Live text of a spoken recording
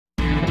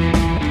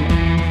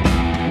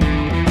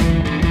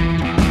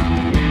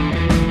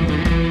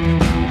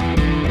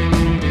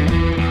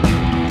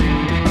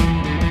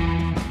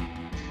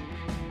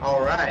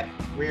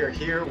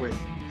here with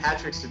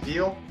Patrick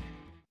Sebile,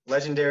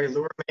 legendary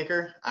lure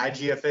maker,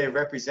 IGFA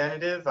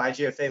representative,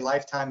 IGFA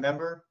lifetime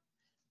member,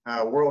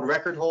 world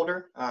record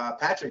holder.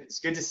 Patrick, it's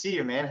good to see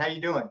you, man. How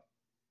you doing?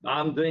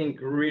 I'm doing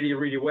really,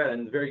 really well,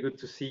 and very good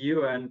to see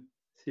you, and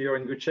see you're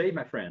in good shape,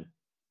 my friend.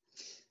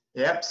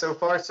 Yep, so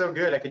far so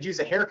good. I could use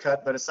a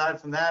haircut, but aside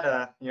from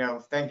that,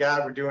 thank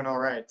God we're doing all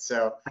right.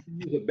 So I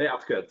can use a beard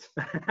cut.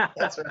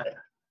 That's right.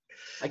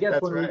 I guess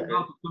That's when right, we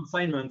start the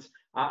consignment,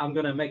 I'm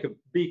gonna make a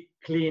big,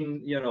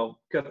 clean,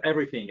 cut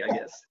everything, I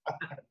guess.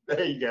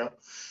 There you go.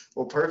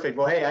 Well, perfect.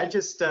 Well, hey,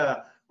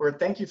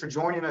 thank you for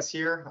joining us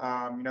here.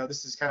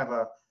 This is kind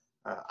of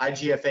a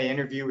IGFA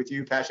interview with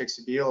you, Patrick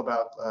Sebile,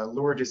 about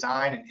lure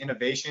design and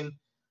innovation.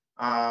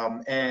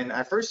 And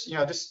I first,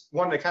 just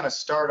wanted to kind of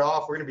start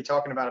off. We're going to be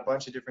talking about a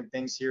bunch of different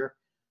things here,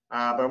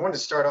 but I wanted to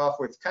start off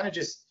with kind of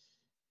just,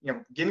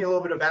 give me a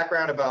little bit of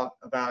background about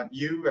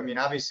you. I mean,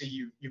 obviously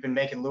you've been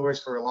making lures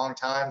for a long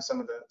time, some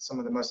of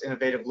the most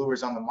innovative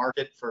lures on the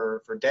market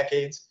for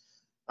decades.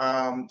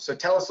 So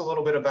tell us a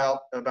little bit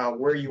about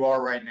where you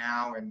are right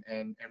now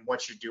and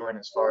what you're doing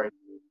as far as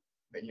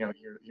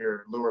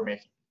your lure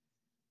making.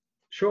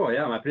 Sure,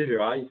 yeah, my pleasure.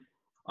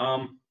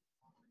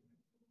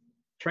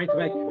 Trying to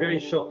make very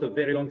short, a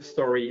very long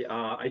story.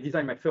 I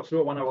designed my first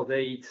lure when I was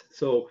 8,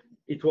 so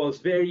it was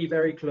very,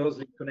 very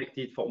closely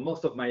connected for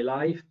most of my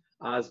life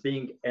as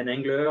being an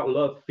angler,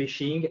 love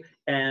fishing,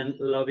 and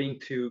loving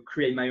to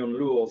create my own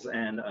lures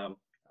and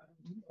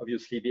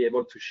obviously be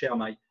able to share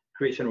my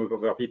creation with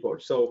other people.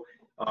 So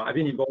I've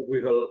been involved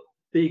with a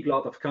big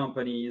lot of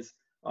companies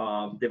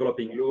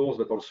developing lures,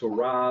 but also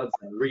rods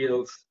and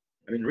reels.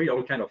 I mean, really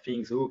all kind of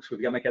things, hooks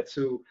with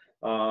Gamakatsu.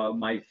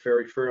 My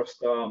very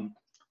first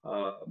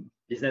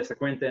business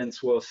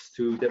acquaintance was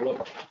to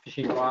develop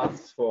fishing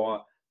rods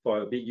for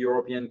a big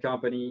European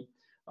company.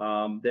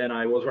 Then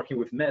I was working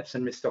with MEPS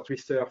and Mr.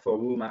 Twister, for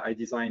whom I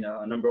designed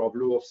a number of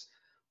lures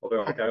over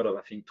a period of,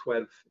 I think,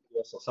 12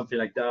 years or something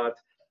like that.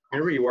 I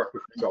really worked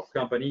with a number of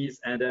companies.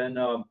 And then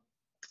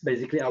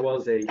basically I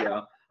was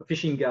a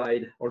fishing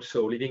guide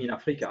also living in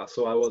Africa.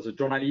 So I was a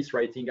journalist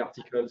writing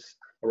articles.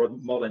 I wrote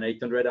more than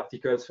 800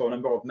 articles for a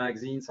number of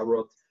magazines. I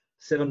wrote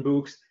 7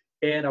 books,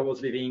 and I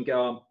was living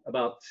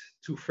about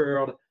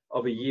 2/3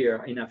 of a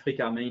year in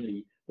Africa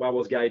mainly, where I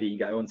was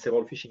guiding. I owned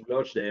several fishing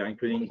lodges there,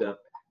 including the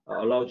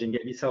lodge in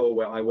Guinea-Bissau,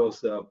 where I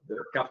was the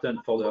captain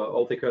for the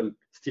All-Tackle,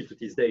 still to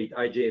this date,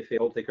 IGFA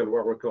All-Tackle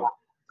world record,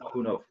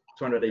 harpoon of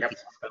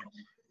 286 pounds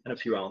and a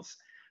few ounces.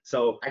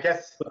 So I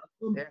guess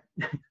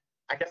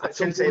I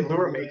shouldn't say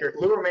lure maker.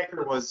 Lure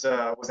maker was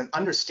an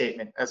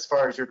understatement as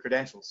far as your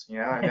credentials,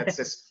 and that's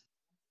just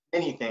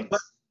many things.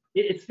 But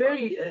it's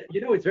very,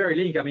 it's very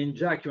linked. I mean,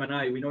 Jack, you and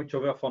I, we know each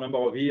other for a number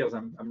of years.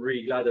 I'm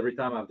really glad every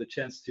time I have the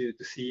chance to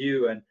see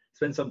you and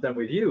spend some time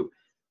with you.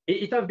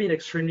 It has been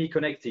extremely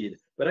connected.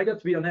 But I got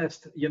to be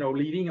honest,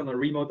 living on a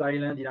remote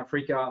island in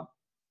Africa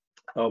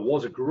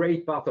was a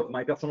great part of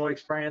my personal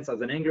experience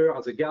as an angler,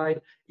 as a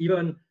guide,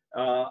 even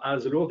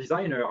as a lure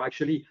designer.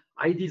 Actually,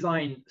 I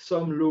designed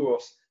some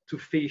lures to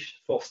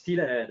fish for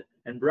steelhead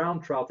and brown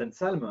trout and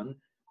salmon,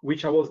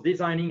 which I was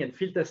designing and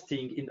field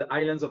testing in the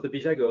islands of the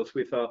Bijagos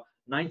with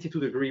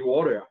 92-degree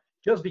water,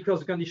 just because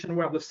the conditions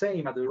were the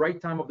same at the right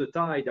time of the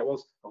tide. There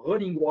was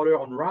running water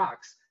on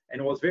rocks, and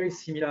it was very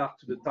similar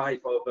to the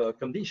type of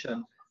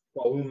condition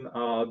for whom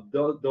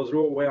those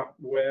lures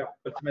were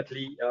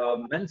ultimately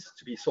meant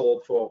to be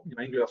sold for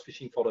anglers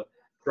fishing for the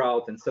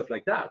trout and stuff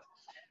like that.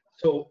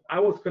 So I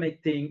was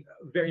connecting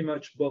very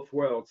much both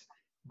worlds.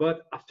 But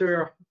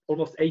after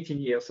almost 18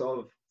 years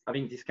of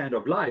having this kind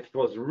of life, it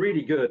was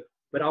really good.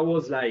 But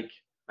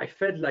I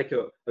felt like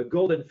a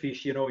golden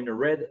fish, in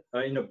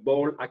a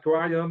bowl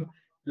aquarium.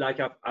 Like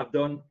I've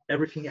done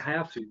everything I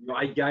have to.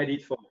 I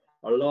guided for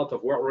a lot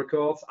of world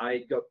records.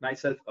 I got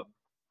myself a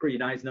pretty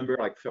nice number,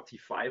 like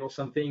 35 or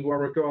something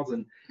world records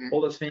and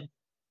all those things.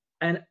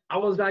 And I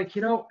was like,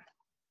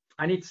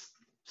 I need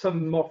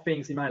some more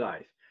things in my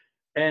life.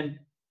 And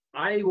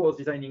I was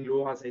designing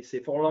lure, as I say,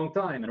 for a long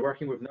time and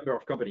working with a number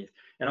of companies.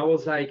 And I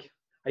was like,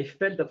 I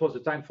felt that was the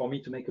time for me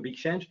to make a big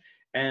change.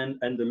 And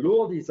the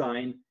lure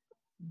design,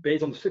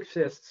 based on the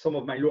success some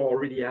of my lure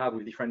already have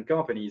with different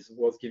companies,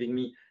 was giving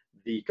me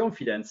the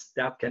confidence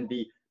that can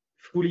be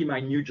fully my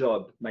new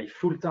job, my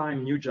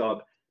full-time new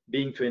job,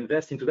 being to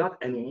invest into that.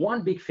 And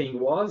one big thing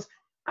was,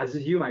 as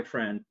you, my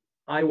friend,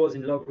 I was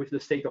in love with the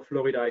state of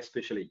Florida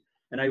especially.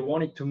 And I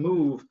wanted to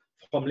move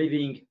from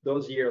living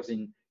those years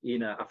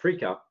in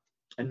Africa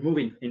and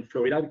moving in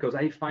Florida because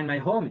I find my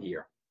home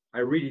here. I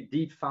really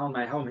did found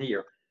my home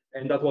here.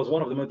 And that was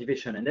one of the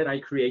motivation. And then I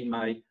create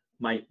my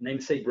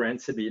namesake brand,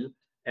 Sebile.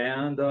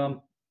 And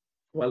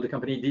well, the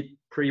company did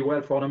pretty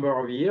well for a number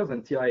of years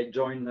until I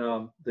joined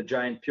the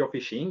giant Pure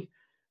Fishing.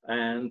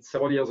 And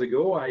several years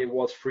ago, I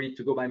was free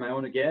to go by my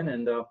own again.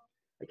 And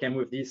I came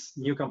with this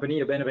new company,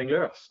 a Band of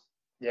Anglers.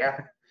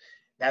 Yeah,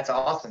 that's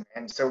awesome.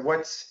 And so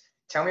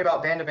tell me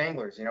about Band of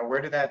Anglers.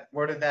 Where did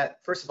that,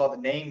 first of all, the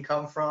name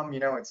come from?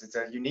 It's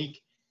a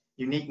unique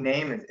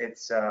name.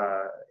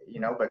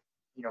 But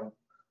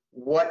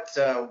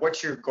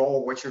what's your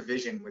goal? What's your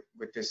vision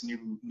with this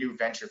new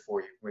venture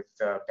for you with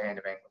Band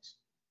of Anglers?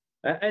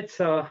 It's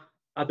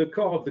at the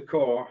core of the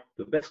core,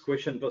 the best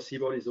question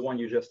possible is the one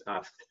you just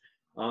asked.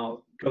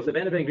 Because the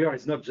Band of Angler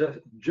is not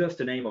just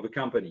the name of a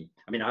company.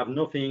 I mean, I have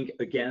nothing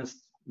against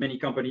many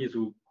companies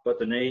who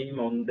put a name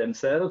on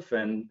themselves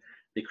and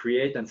they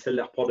create and sell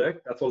their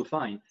product. That's all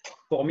fine.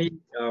 For me,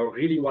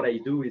 really what I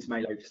do is my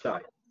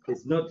lifestyle.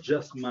 It's not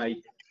just my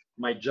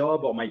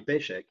job or my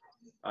paycheck.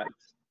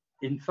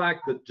 In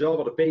fact, the job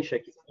or the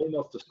paycheck is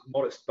almost the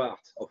smallest part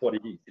of what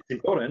it is. It's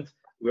important.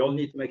 We all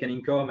need to make an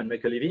income and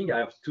make a living. I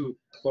have 2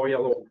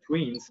 4-year-old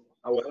twins.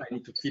 I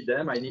need to feed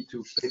them. I need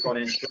to pay for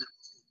an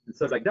insurance and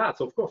stuff like that.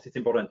 So of course it's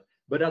important,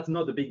 but that's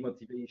not the big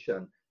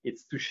motivation.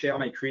 It's to share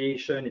my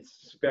creation.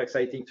 It's super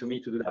exciting to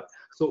me to do that.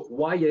 So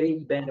why a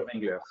Band of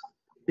Anglers?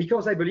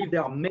 Because I believe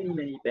there are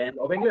many Band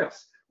of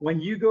Anglers. When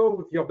you go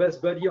with your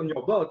best buddy on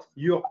your boat,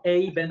 you're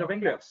a Band of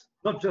Anglers,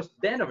 not just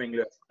Band of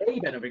Anglers, a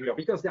Band of Anglers,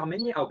 because there are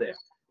many out there.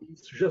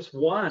 It's just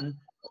one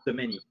of the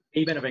many,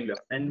 a Band of Anglers.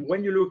 And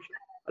when you look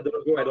at the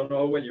logo, I don't know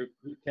how well you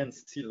can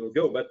see the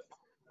logo, but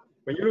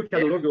when you look at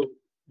the logo,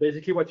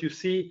 basically what you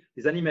see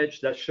is an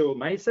image that shows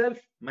myself,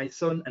 my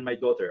son, and my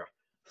daughter.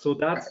 So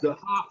that's the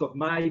heart of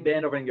my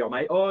Band of Angler.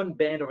 My own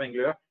Band of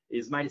Angler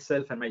is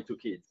myself and my 2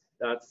 kids.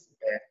 That's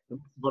the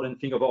most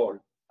important thing of all.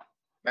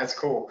 That's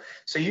cool.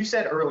 So you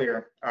said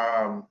earlier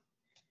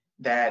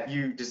that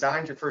you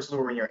designed your first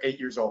lure when you're 8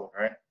 years old,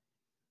 right?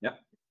 Yeah.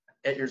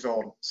 8 years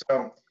old.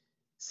 So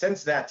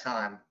since that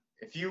time,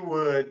 if you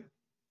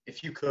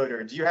could,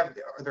 or do you have,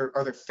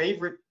 are there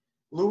favorite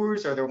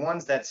lures? Are there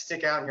ones that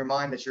stick out in your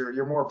mind that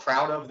you're more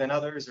proud of than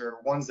others, or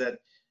ones that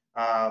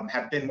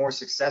have been more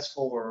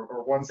successful,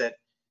 or ones that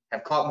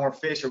have caught more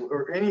fish,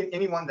 or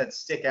anyone that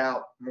stick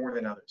out more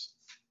than others?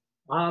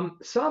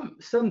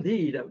 Some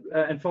did,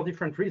 and for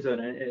different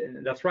reasons.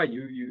 And that's right.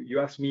 You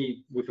asked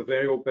me with a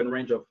very open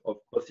range of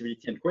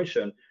possibility and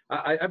question.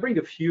 I bring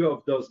a few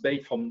of those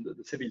baits from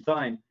the Sebile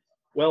time.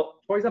 Well,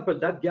 for example,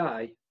 that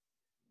guy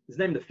is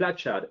named the Flat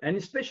Shad, and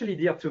especially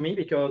dear to me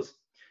because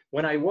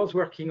when I was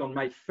working on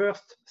my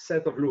first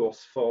set of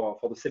lures for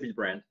the Sebile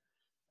brand,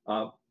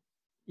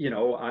 you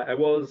know,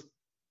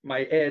 my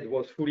head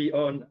was fully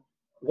on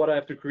what I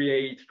have to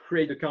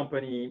create a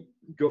company,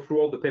 go through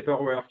all the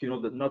paperwork, you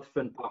know, the not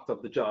fun part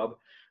of the job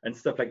and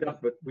stuff like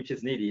that, but which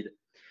is needed.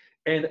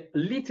 And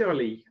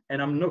literally,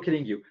 and I'm not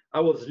kidding you, I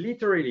was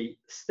literally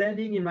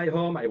standing in my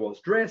home. I was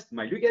dressed,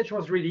 my luggage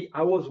was ready.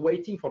 I was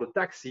waiting for the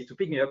taxi to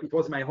pick me up. It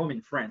was my home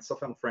in France,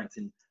 southern France,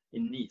 in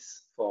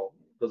Nice, for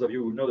those of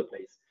you who know the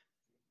place.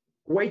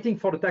 Waiting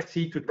for the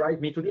taxi to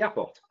drive me to the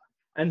airport.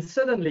 And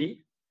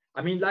suddenly,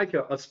 I mean, like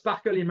a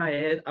sparkle in my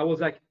head, I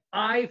was like,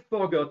 I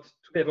forgot to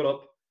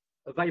develop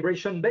a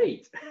vibration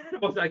bait.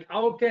 I was like,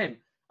 how come?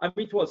 I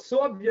mean, it was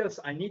so obvious.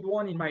 I need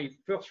one in my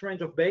first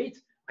range of bait.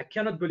 I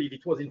cannot believe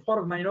it was in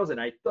front of my nose and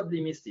I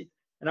totally missed it.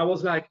 And I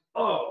was like,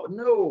 oh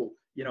no,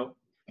 you know,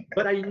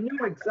 but I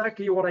knew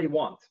exactly what I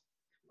want.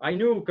 I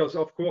knew because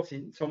of course,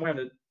 in somewhere in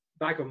the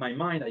back of my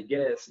mind, I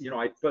guess, you know,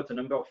 I put a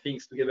number of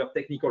things together,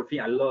 technical thing.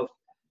 I love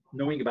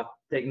knowing about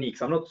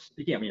techniques. I'm not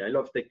speaking, I mean, I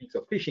love techniques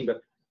of fishing,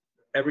 but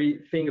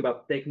everything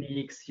about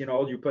techniques, you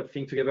know, you put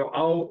things together,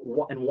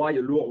 how and why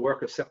a lure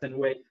work a certain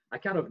way. I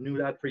kind of knew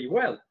that pretty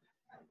well.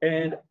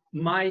 And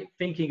my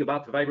thinking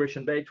about the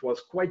vibration bait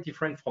was quite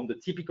different from the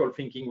typical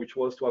thinking, which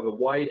was to have a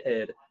wide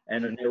head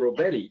and a narrow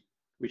belly,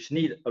 which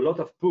need a lot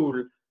of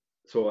pull,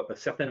 so a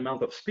certain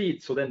amount of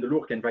speed, so then the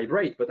lure can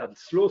vibrate, but at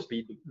slow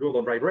speed, the lure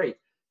don't vibrate.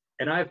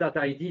 And I have that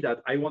idea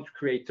that I want to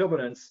create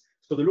turbulence,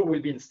 so the lure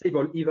will be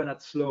unstable even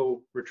at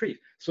slow retrieve.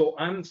 So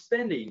I'm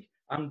standing,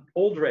 I'm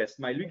all dressed,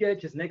 my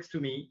luggage is next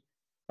to me,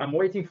 I'm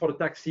waiting for the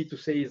taxi to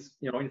say,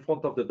 you know, in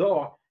front of the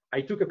door.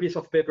 I took a piece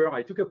of paper,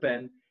 I took a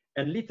pen,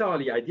 and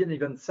literally I didn't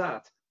even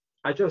sat.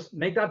 I just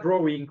make that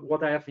drawing,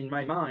 what I have in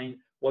my mind,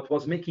 what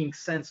was making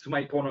sense to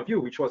my point of view,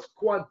 which was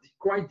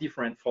quite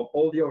different from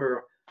all the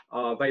other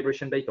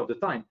vibration bait of the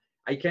time.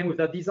 I came with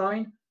that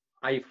design.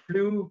 I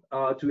flew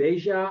to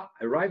Asia,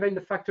 arrived in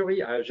the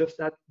factory. I just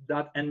had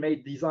that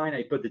handmade design.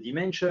 I put the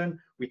dimension.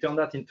 We turned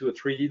that into a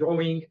 3D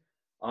drawing.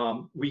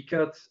 We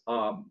cut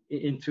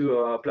into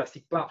a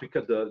plastic part. We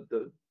cut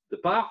the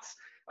parts.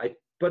 I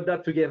put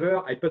that together.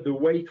 I put the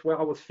weight where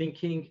I was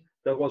thinking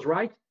that was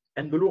right,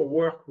 and the lure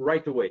worked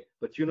right away.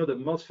 But you know the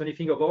most funny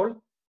thing of all?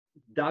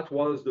 That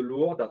was the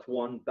lure that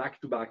won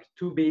back-to-back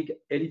 2 big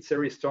Elite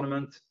Series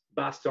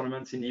bass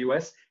tournaments in the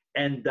US,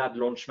 and that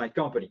launched my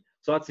company.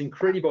 So that's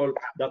incredible.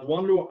 That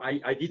one lure,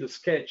 I did a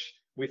sketch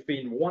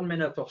within 1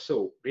 minute or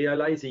so,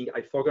 realizing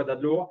I forgot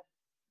that lure,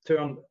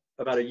 turned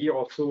about a year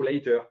or so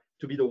later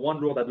to be the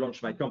one lure that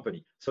launched my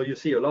company. So you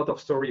see a lot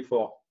of story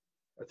for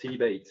a teeny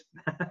bait.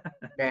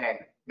 Man,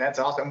 that's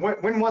awesome.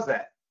 When was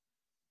that?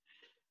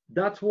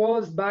 That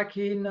was back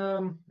in,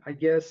 I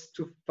guess,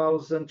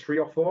 2003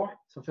 or 4,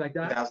 something like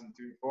that.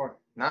 2003 or 4.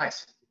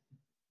 Nice.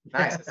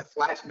 Nice. It's a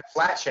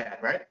flat shad,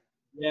 right?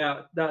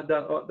 Yeah, that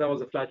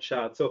was a Flat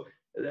Shad. So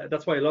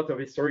that's why a lot of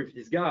his story with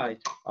this guy.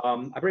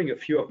 I bring a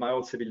few of my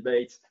old Sebile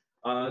baits.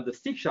 The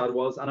stick shad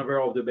was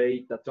another of the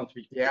bait that turned to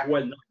be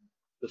well known.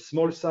 the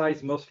small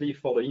size mostly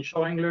for the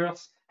inshore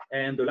anglers,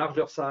 and the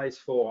larger size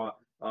for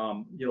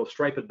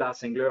striped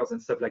bass anglers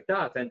and stuff like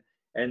that.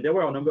 And there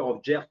were a number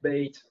of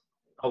jerkbait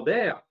out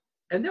there,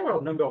 and there were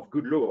a number of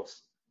good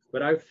lures.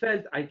 But I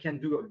felt I can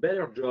do a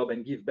better job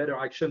and give better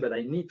action, but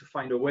I need to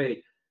find a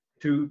way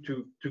to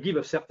give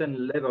a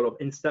certain level of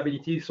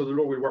instability so the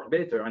lure will work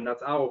better. And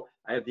that's how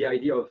I have the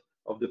idea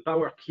of the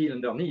power keel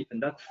underneath,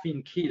 and that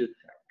fin keel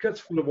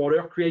cuts through the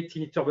water, creates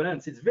teeny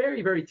turbulence. It's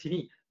very, very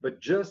teeny, but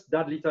just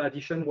that little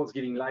addition was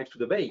giving life to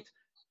the bait.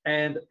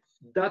 And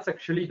that's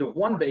actually the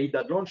one bait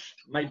that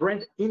launched my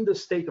brand in the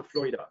state of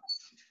Florida.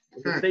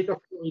 In the state of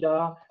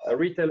Florida, a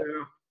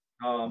retailer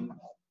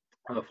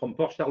from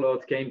Port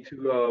Charlotte came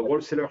to a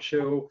wholesaler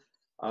show.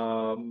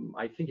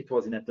 I think it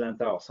was in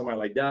Atlanta or somewhere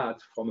like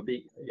that, from a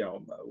big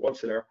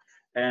wholesaler.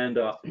 And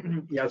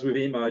he has with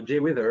him Jay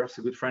Withers,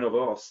 a good friend of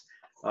ours,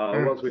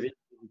 was with him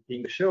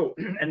in the show.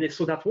 And they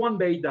saw that one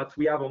bait that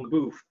we have on the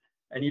booth.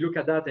 And he looked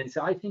at that and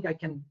said, I think I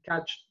can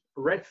catch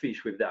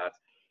redfish with that.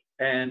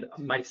 And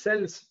my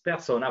sales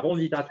person have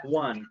only that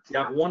one. You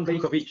have one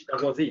bait of each.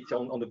 That was it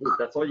on the booth.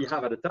 That's all you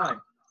have at the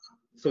time.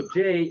 So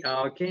Jay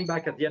came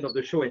back at the end of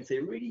the show and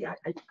said, really,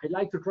 I'd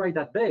like to try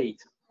that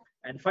bait.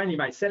 And finally,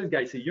 my sales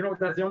guy said,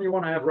 that's the only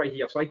one I have right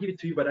here. So I give it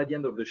to you, but at the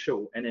end of the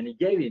show. And then he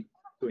gave it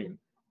to him.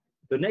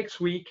 The next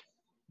week,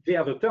 they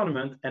have a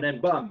tournament, and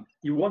then bam,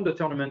 he won the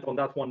tournament on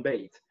that one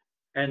bait.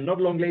 And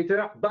not long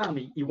later, bam,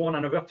 he won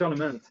another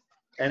tournament.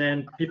 And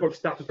then people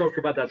start to talk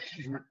about that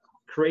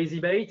crazy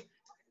bait.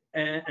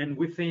 And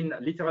within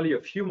literally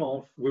a few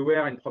months, we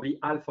were in probably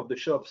half of the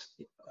shops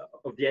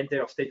of the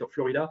entire state of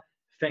Florida,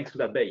 thanks to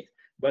that bait.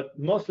 But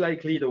most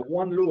likely, the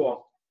one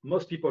lure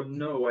most people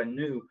know and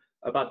knew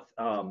about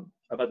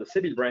the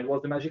Sebile brand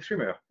was the Magic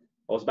Streamer. It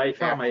was by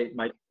far my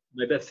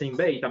best-selling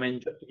bait. I mean,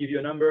 just to give you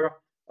a number,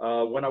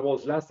 when I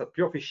was last at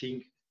Pure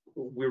Fishing,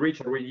 we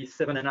reached already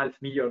 7.5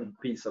 million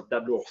pieces of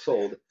that lure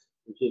sold,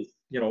 which is,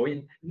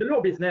 in the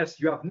lure business,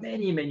 you have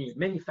many, many,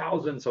 many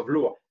thousands of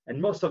lure,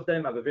 and most of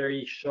them have a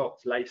very short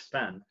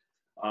lifespan.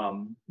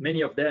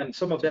 Many of them,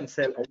 some of them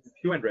sell a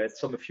few hundred,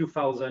 some a few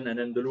thousand, and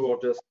then the lure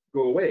just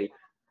go away.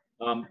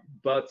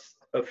 But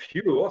a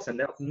few lures, and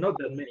there are not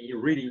that many,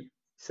 really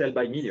sell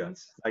by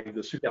millions, like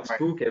the Super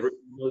Spook. Everyone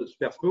knows the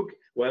Super Spook.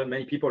 Well,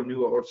 many people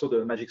knew also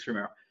the Magic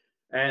Streamer.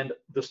 And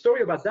the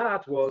story about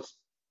that was,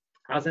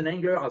 as an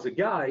angler, as a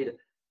guide,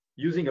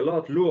 using a lot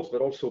of lures, but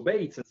also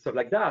baits and stuff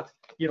like that,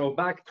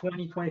 back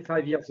 20,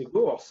 25 years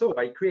ago or so,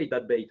 I created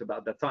that bait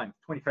about that time,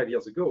 25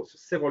 years ago, so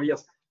several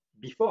years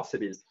before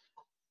Sebile.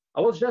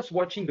 I was just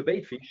watching the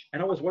bait fish,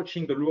 and I was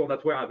watching the lure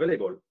that were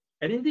available.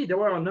 And indeed, there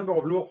were a number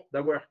of lures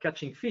that were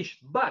catching fish,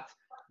 but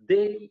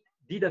they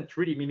didn't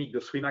really mimic the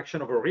swim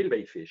action of a real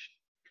bait fish.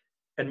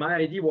 And my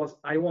idea was,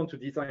 I want to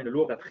design a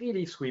lure that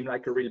really swim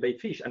like a real bait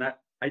fish. And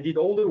I did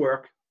all the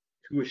work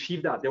to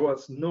achieve that. There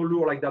was no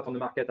lure like that on the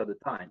market at the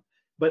time.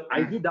 But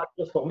I did that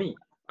just for me.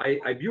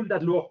 I built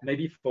that lure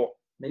for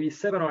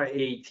 7 or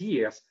 8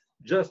 years,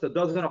 just a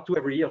dozen or two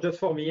every year, just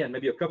for me and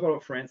maybe a couple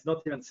of friends,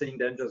 not even selling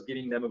them, just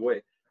giving them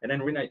away. And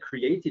then when I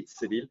created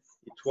Sebile,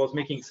 it was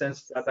making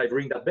sense that I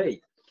bring that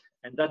bait.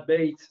 And that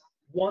bait,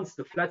 once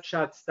the flat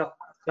shad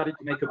started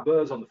to make a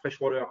buzz on the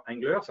freshwater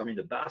anglers, I mean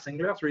the bass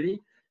anglers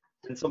really,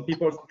 and some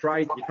people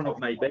tried different of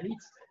my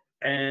baits.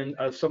 And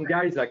some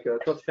guys like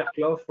Todd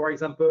Fairclough, for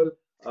example,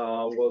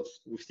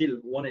 who still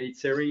won Elite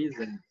Series,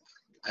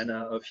 and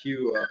a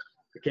few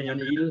Kenyon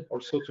Hill,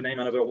 also to name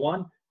another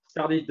one,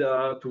 started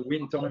to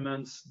win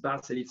tournaments,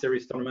 Bass Elite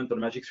Series tournament on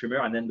Magic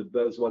Streamer, and then the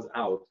buzz was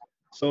out.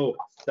 So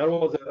that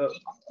was,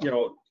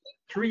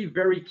 3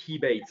 very key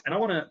baits. And I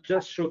want to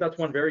just show that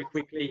one very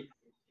quickly.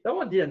 That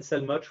one didn't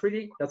sell much,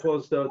 really. That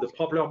was the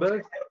Poplar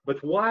bug.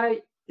 But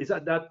why is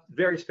that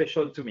very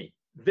special to me?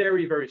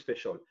 Very, very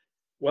special.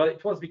 Well,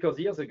 it was because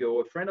years ago,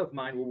 a friend of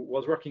mine who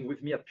was working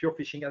with me at Pure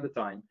Fishing at the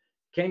time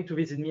came to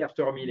visit me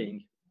after a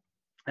meeting.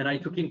 And I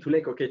took him to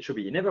Lake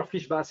Okeechobee. He never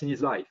fished bass in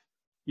his life.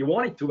 He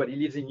wanted to, but he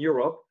lives in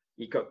Europe.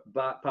 He caught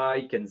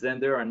pike and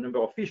zander and a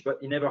number of fish, but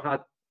he never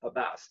had a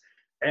bass.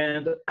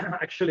 And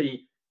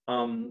actually,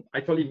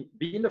 I told him,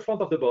 be in the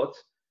front of the boat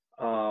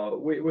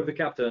with the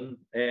captain,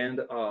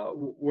 and I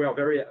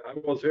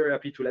was very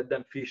happy to let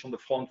them fish on the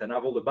front and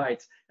have all the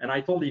bites. And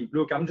I told him,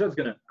 look, I'm just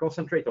gonna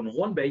concentrate on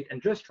one bait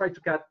and just try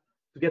to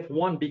get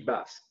one big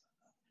bass.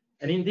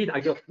 And indeed, I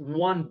got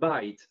one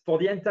bite for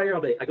the entire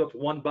day. I got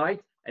one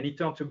bite, and it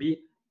turned to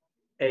be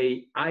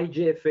a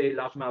IGFA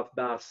largemouth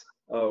bass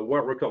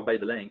world record by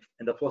the length,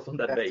 and that was on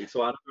that bait.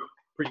 So I have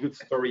a pretty good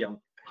story on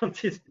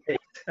this bait.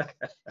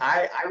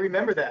 I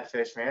remember that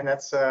fish, man.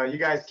 That's you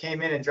guys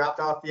came in and dropped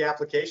off the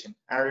application.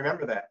 I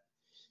remember that.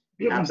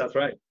 That's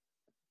right.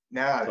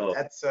 No,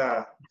 that's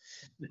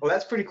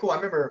that's pretty cool. I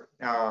remember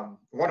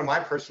one of my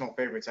personal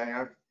favorites.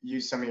 I've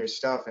used some of your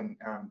stuff, and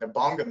the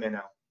bonga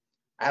minnow.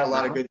 I had a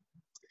lot of good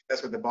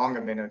success with the bonga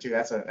minnow too.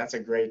 That's a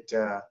great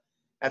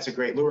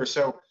lure.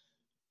 So,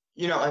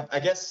 I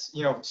guess,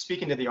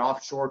 speaking to the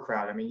offshore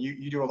crowd, I mean,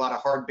 you do a lot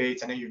of hard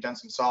baits. I know you've done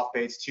some soft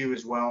baits too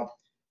as well.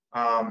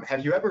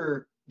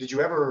 Did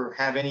you ever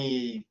have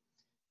any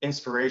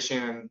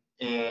inspiration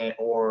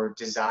or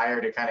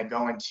desire to kind of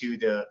go into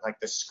the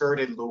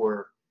skirted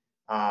lure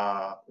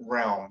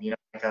realm, you know,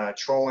 like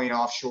trolling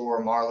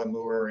offshore, marlin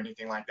lure, or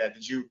anything like that?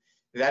 Did you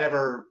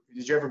ever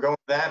go into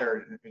that,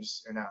 or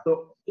no?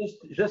 So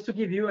just to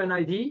give you an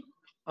idea,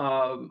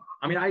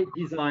 I mean, I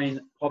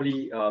designed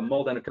probably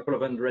more than a couple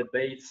of hundred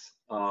baits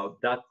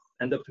that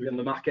end up to be on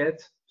the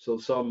market. So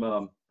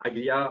some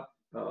agria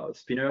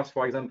spinners,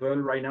 for example,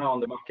 right now on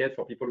the market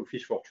for people who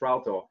fish for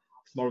trout or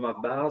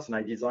smallmouth bass, and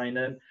I designed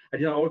them. I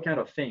did all kind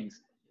of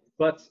things.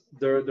 But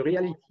the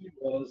reality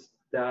was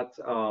that,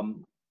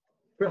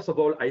 first of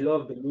all, I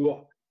love the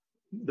lure.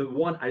 The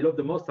one I love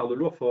the most are the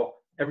lure for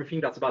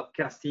everything that's about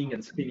casting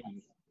and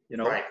spinning, you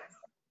know. Right.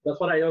 That's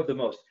what I love the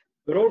most.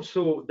 But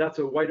also, that's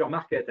a wider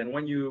market. And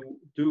when you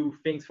do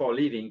things for a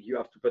living, you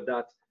have to put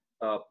that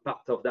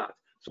part of that.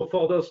 So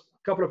for those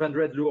couple of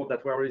hundred lures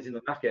that were already in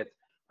the market,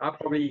 I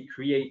probably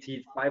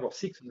created 500 or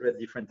 600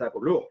 different type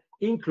of lure,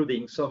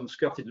 including some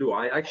skirted lure.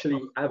 I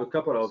actually have a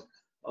couple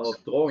of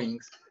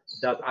drawings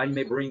that I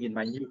may bring in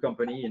my new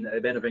company in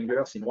Eben of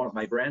Anglers in one of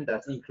my brands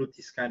that include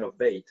this kind of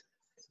bait.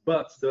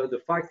 But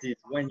the fact is,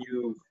 when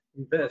you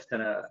invest,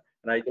 and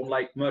I don't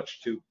like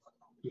much to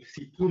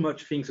see too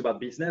much things about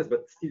business,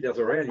 but still there's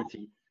a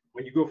reality.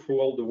 When you go through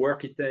all the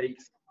work it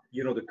takes,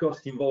 you know, the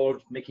cost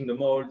involved, making the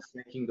molds,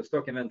 making the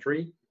stock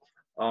inventory,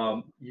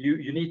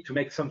 you need to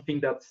make something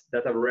that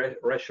have a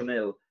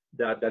rationale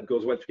that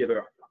goes well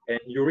together. And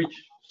you reach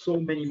so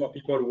many more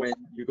people when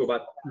you go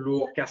about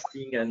lure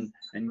casting and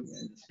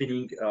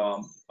spinning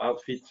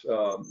outfits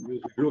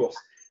used with lures,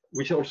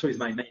 which also is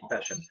my main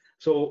passion.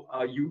 So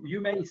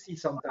you may see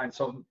sometimes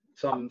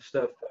some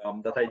stuff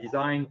that I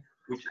design,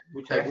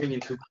 which I bring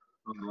into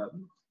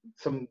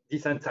some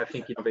decent, I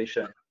think,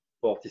 innovation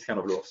for this kind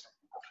of lures.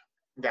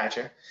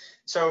 Gotcha.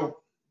 So,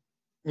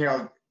 you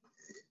know,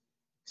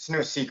 it's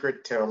no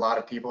secret to a lot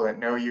of people that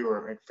know you,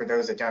 or for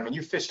those that don't. I mean,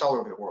 you fished all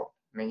over the world.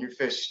 I mean, you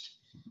fished,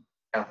 you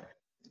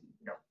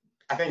know,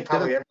 I think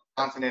probably every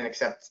continent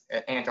except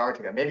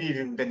Antarctica. Maybe you've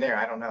even been there.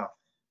 I don't know.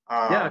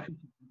 Yeah,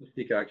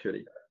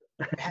 actually.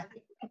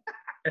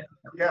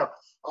 Yeah,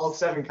 all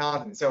 7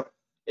 continents. So,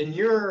 in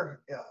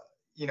your,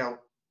 you know,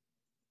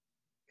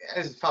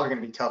 this is probably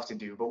going to be tough to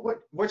do, but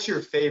what's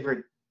your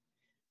favorite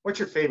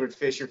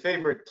fish, your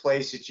favorite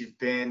place that you've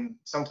been,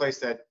 someplace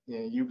that, you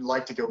know, you'd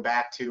like to go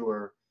back to,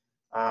 or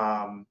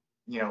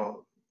you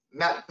know,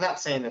 not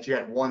saying that you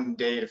had one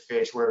day to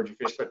fish, where would you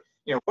fish, but,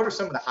 you know, what are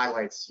some of the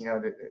highlights, you know,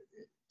 that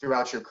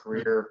throughout your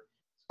career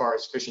as far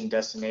as fishing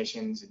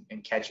destinations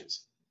and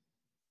catches?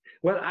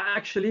 Well,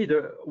 actually,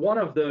 one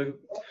of the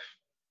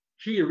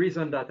key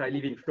reasons that I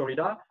live in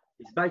Florida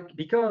is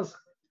because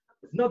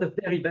it's not the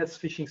very best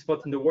fishing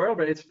spot in the world,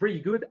 but it's pretty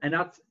good, and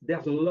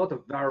there's a lot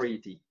of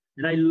variety.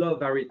 And I love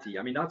variety.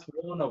 I mean, that's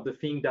one of the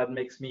things that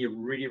makes me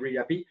really, really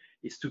happy,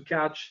 is to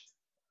catch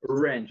a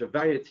range, a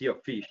variety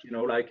of fish. You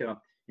know, like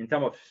in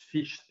terms of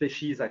fish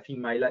species, I think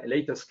my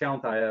latest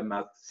count, I am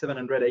at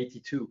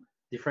 782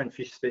 different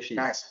fish species.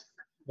 Nice.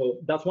 So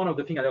that's one of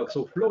the things I love.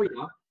 So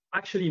Florida,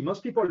 actually,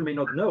 most people may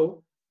not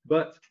know,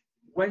 but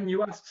when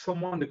you ask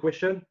someone the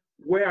question,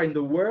 where in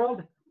the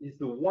world is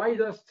the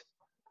widest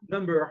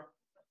number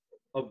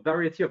of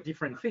variety of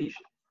different fish,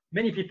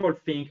 many people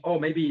think, oh,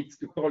 maybe it's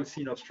the coral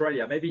sea in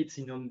Australia, maybe it's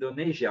in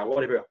Indonesia,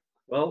 whatever.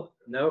 Well,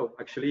 no,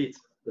 actually,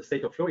 it's the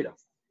state of Florida.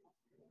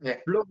 Yeah.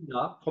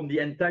 Florida, from the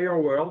entire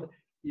world,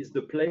 is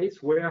the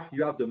place where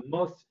you have the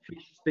most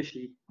fish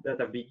species that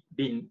have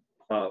been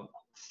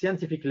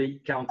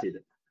scientifically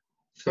counted.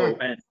 So,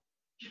 and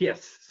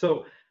yes,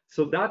 so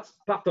that's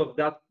part of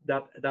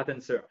that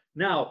answer.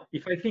 Now,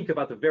 if I think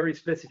about a very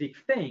specific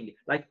thing,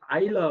 like I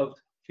loved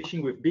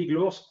fishing with big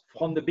lures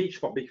from the beach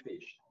for big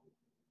fish.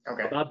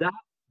 Okay. About that,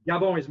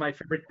 Gabon is my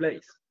favorite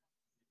place.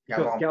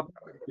 Because Gabon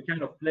is the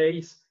kind of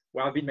place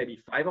where I've been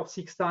maybe 5 or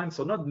 6 times,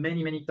 so not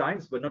many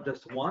times, but not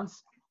just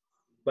once.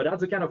 But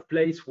that's the kind of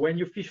place when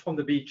you fish from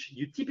the beach,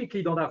 you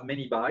typically don't have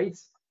many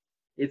bites.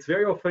 It's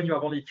very often you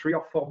have only 3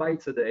 or 4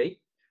 bites a day,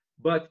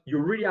 but you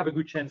really have a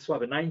good chance to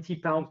have a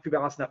 90-pound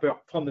Cubera snapper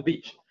from the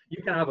beach.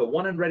 You can have a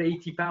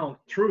 180-pound,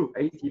 true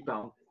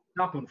 80-pound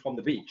harpoon from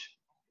the beach.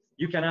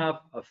 You can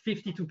have a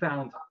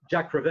 52-pound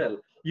Jack Crevalle.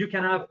 You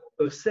can have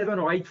a 7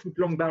 or 8 foot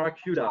long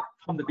barracuda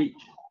from the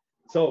beach.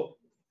 So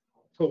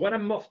when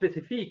I'm more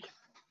specific,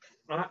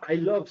 I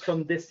love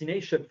some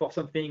destination for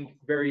something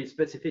very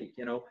specific.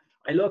 You know,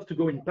 I love to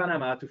go in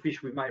Panama to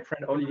fish with my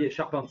friend Olivier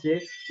Charpentier,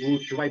 who,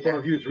 to my point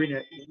of view, is really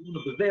one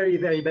of the very,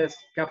 very best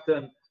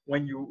captain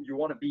when you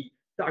want to be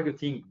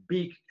targeting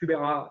big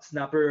Cubera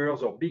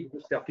snappers or big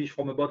booster fish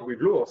from a boat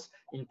with lures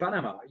in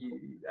Panama.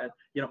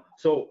 You know,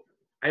 so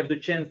I have the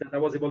chance that I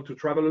was able to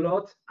travel a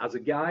lot as a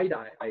guide.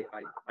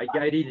 I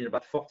guided in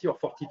about 40 or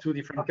 42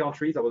 different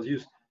countries. I was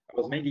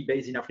mainly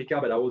based in Africa,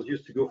 but I was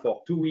used to go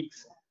for 2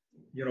 weeks,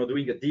 you know,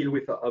 doing a deal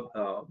with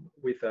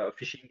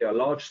fishing a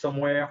lodge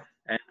somewhere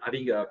and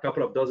having a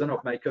couple of dozen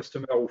of my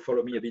customers who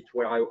follow me a bit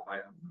where I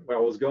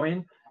was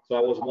going. So I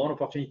was one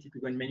opportunity to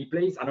go in many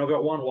places. Another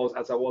one was,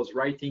 as I was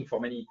writing for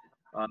many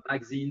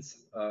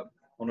magazines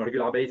on a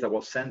regular basis. I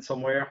was sent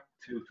somewhere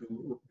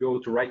to go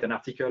to write an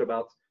article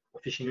about a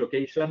fishing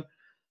location.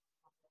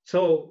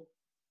 So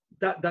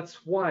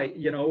that's why,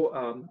 you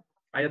know,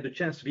 I had the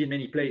chance to be in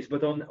many places,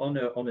 but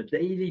on a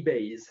daily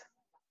basis,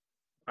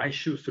 I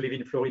choose to live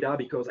in Florida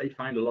because I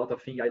find a lot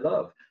of things I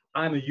love.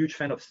 I'm a huge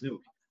fan of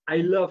snook. I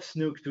love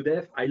snook to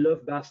death. I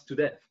love bass to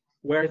death.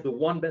 Where is the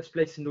one best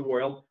place in the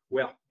world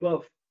where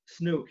both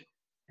snook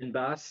and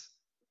bass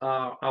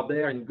are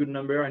there in good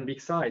number and big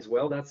size?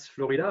 Well, that's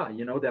Florida.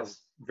 You know,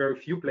 there's very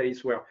few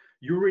places where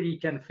you really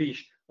can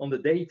fish on the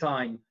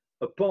daytime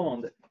a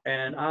pond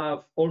and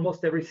have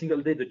almost every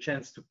single day the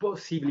chance to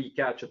possibly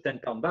catch a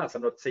 10-pound bass.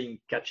 I'm not saying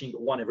catching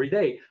one every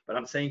day, but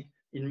I'm saying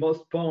in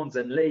most ponds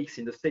and lakes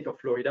in the state of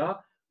Florida,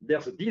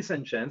 there's a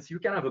decent chance you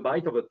can have a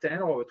bite of a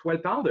 10 or a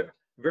 12-pounder.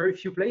 Very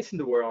few places in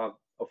the world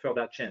offer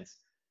that chance.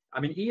 I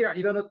mean, here,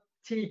 even a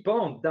teeny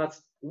pond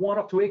that's 1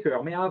 or 2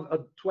 acres may have a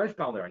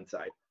 12-pounder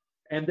inside.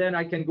 And then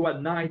I can go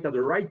at night at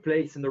the right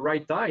place in the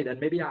right tide, and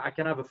maybe I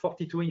can have a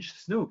 42-inch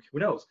snook. Who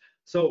knows?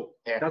 So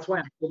that's why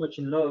I'm so much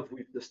in love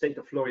with the state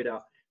of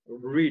Florida.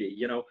 Really,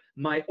 you know,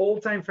 my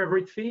all-time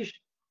favorite fish,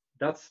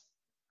 that's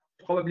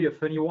probably a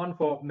funny one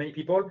for many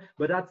people,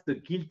 but that's the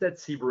gilted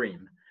sea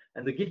bream.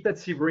 And the gilted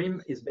sea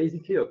bream is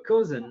basically a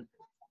cousin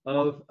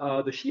of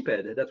the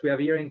sheephead that we have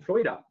here in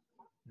Florida.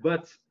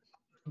 But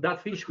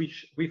that fish,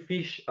 which we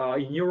fish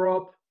in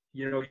Europe,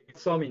 you know,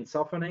 some in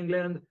southern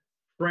England,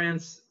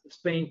 France,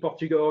 Spain,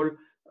 Portugal,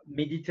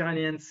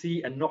 Mediterranean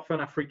Sea, and Northern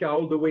Africa,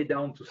 all the way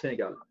down to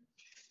Senegal.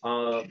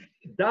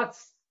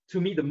 That's, to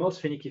me, the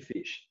most finicky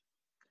fish.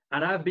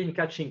 And I've been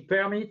catching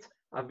permit,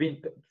 I've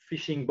been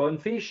fishing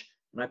bonefish,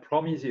 and I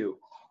promise you,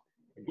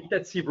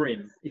 gilted sea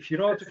bream, if you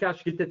know how to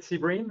catch gilted sea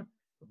bream,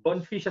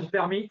 bonefish and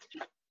permit,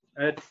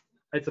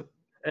 it's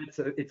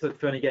a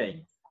funny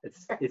game.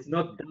 It's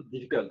not that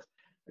difficult.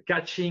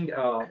 Catching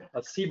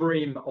a sea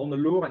bream on the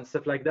lure and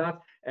stuff like that.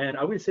 And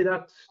I will say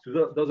that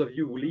to those of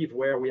you who live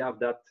where we have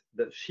the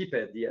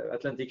sheephead, the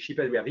Atlantic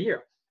sheephead we have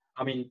here.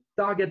 I mean,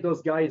 target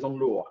those guys on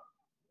lure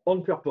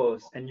on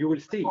purpose, and you will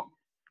see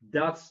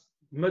that's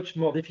much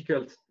more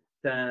difficult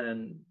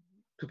than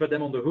to put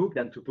them on the hook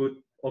than to put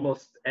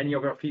almost any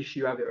other fish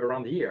you have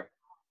around here.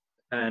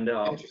 And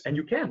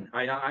you can,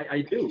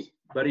 I do,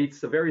 but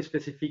it's a very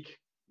specific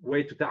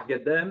way to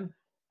target them.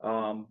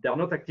 They're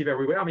not active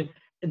everywhere. I mean,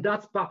 and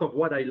that's part of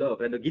what I love.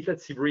 And the gilted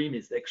sea bream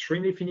is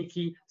extremely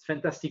finicky. It's a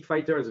fantastic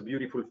fighter. It's a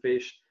beautiful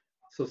fish.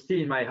 So still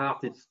in my heart,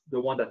 it's the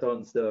one that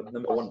owns the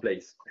 #1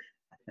 place.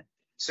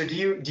 So do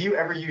you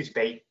ever use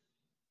bait?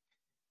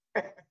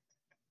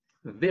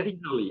 Very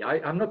rarely.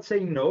 I'm not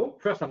saying no.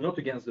 First, I'm not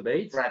against the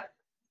baits. Right.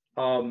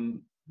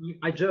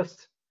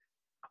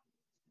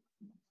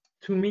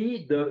 To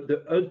me,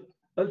 the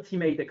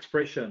ultimate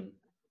expression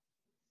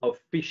of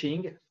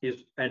fishing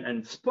is,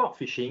 and sport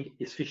fishing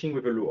is fishing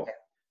with a lure.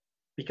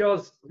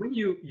 Because when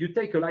you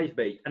take a live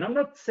bait, and I'm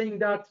not saying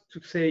that to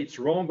say it's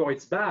wrong or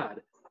it's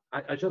bad,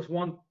 I just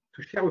want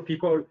to share with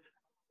people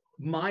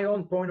my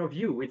own point of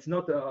view. It's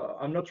not,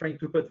 I'm not trying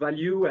to put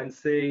value and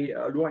say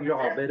lure angler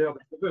are better.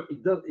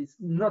 It's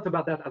not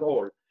about that at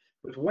all.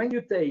 But when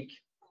you take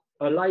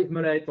a live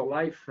mullet or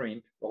live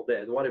shrimp or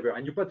dead, whatever,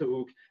 and you put a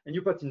hook and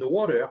you put in the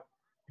water,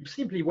 you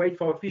simply wait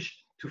for a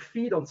fish to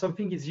feed on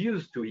something he's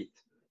used to eat.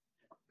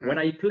 When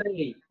I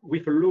play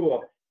with a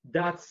lure,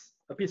 that's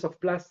a piece of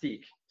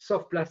plastic,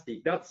 soft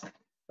plastic, that's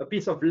a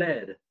piece of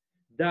lead,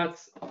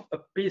 that's a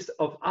piece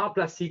of hard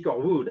plastic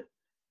or wood.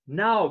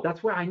 Now,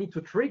 that's where I need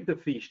to trick the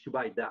fish to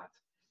bite that.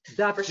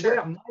 That's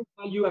where my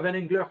value of an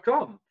angler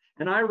come.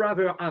 And I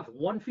rather have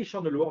 1 fish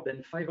on the lure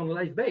than 5 on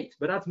live bait.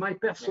 But that's my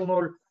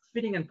personal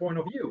feeling and point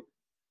of view.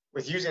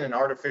 With using an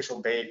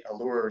artificial bait, a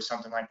lure or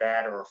something like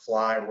that, or a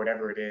fly, or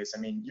whatever it is, I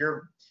mean,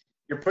 you're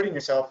putting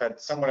yourself at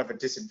somewhat of a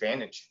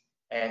disadvantage.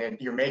 And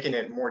you're making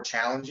it more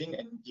challenging.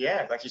 And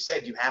yeah, like you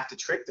said, you have to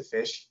trick the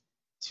fish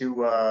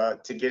to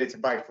get it to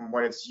bite from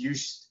what it's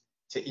used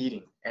to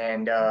eating.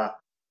 And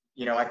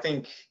you know, I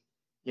think,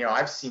 you know,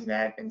 I've seen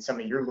that in some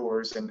of your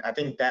lures, and I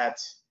think that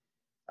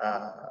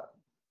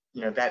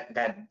you know,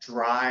 that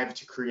drive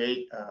to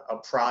create a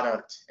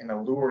product and a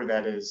lure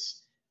that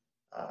is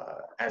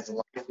as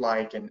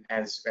lifelike and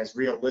as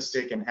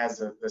realistic and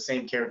has the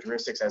same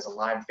characteristics as a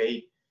live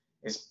bait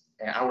is,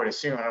 and I would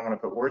assume, I don't want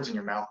to put words in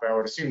your mouth, but I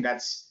would assume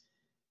that's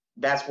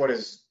what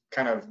is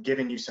kind of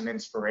giving you some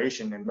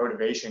inspiration and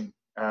motivation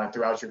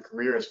throughout your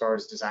career as far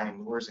as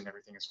designing lures and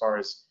everything, as far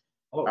as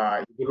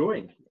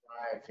luring.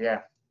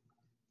 Yeah.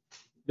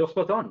 You're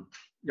spot on.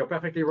 You're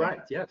perfectly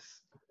right.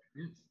 Yes.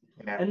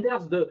 Yeah. And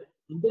there's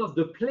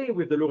the play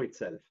with the lure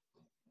itself.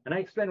 And I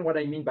explain what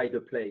I mean by the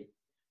play.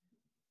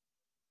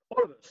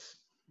 All of us,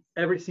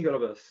 every single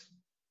of us,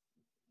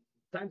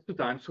 times to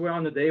times, we're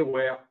on a day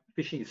where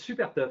fishing is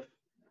super tough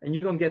and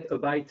you don't get a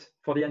bite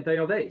for the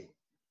entire day.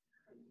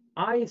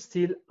 I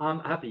still am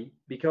happy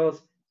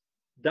because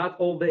that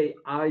all day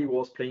I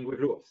was playing with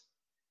lures,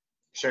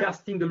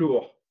 casting the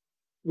lure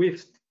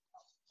with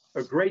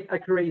a great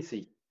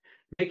accuracy,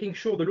 making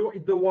sure the lure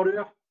hit the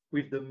water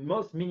with the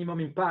most minimum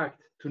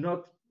impact to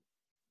not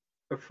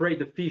afraid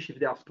the fish if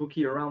they are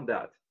spooky around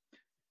that.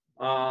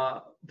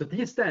 the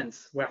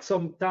distance, where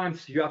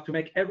sometimes you have to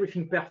make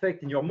everything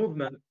perfect in your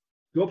movement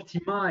to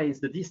optimize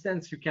the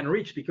distance you can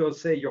reach,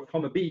 because say you're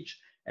from a beach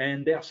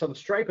and there's some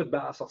striped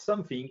bass or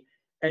something,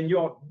 and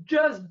you're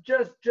just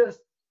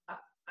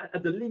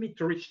at the limit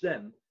to reach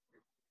them.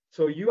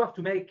 So you have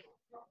to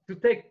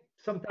take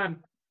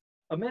sometime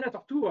a minute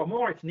or two or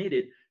more if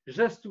needed,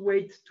 just to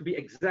wait to be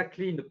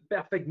exactly in the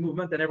perfect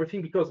movement and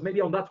everything, because maybe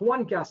on that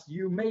one cast,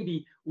 you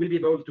maybe will be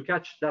able to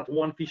catch that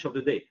one fish of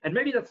the day. And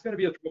maybe that's going to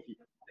be a trophy,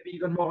 maybe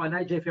even more an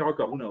IGFA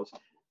record, who knows.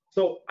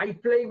 So I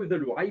play with the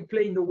lure, I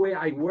play in the way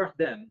I work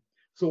them.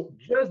 So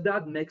just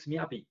that makes me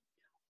happy.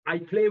 I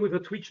play with a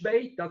twitch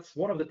bait. That's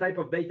one of the type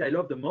of bait I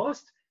love the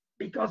most,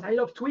 because I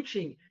love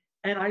twitching.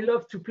 And I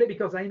love to play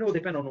because I know,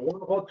 depending on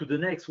one rod to the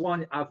next,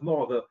 one have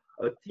more of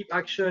a tip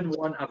action,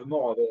 one have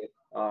more of a,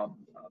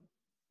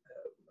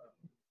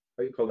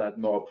 how you call that,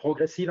 more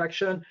progressive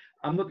action.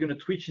 I'm not going to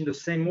twitch in the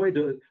same way.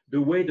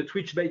 The way the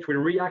twitch bait will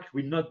react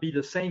will not be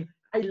the same.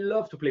 I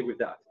love to play with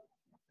that.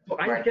 So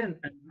I can,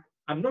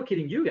 I'm not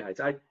kidding you guys,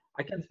 I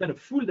can spend a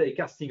full day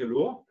casting a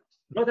lure,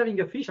 not having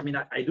a fish. I mean,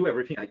 I do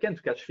everything I can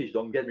to catch fish,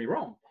 don't get me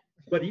wrong.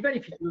 But even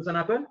if it doesn't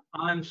happen,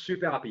 I'm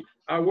super happy.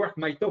 I work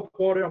my top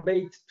water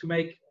bait to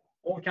make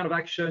all kind of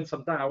action.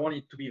 Sometimes I want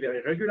it to be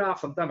very regular.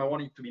 Sometimes I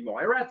want it to be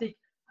more erratic.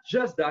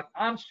 Just that,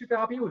 I'm super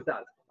happy with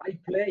that. I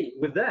play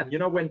with them. You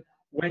know,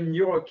 when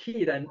you're a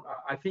kid, and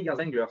I think as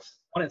anglers,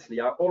 honestly,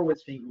 I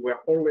always think we're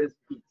always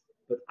kids,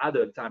 but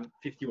adults. I'm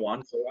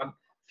 51, so I'm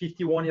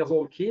 51 years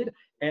old kid,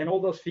 and all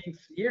those things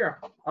here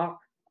are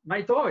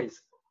my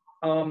toys.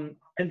 And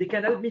they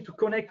can help me to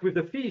connect with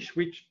the fish,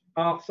 which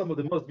are some of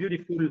the most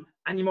beautiful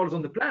animals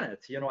on the planet.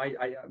 You know,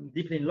 I'm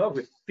deeply in love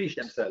with fish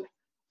themselves.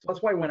 So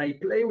that's why when I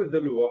play with the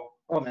lure,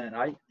 oh man,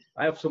 I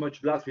have so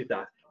much blast with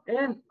that.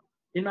 And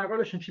in my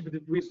relationship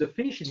with the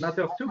fish, it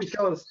matters too,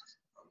 because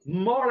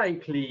more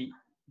likely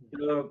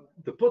the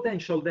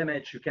potential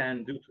damage you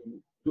can do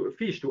to a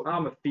fish, to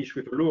harm a fish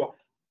with a lure,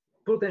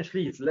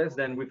 potentially is less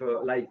than with a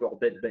live or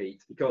dead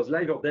bait, because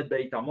live or dead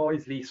bait are more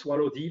easily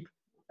swallowed deep.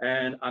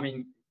 And I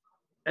mean,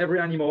 every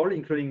animal,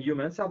 including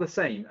humans, are the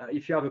same.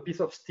 If you have a piece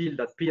of steel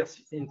that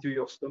pierces into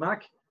your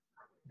stomach,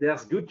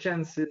 there's good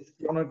chances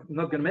you're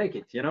not going to make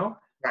it, you know?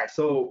 Right.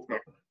 So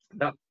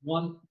that's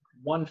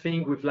one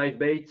thing with live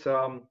bait.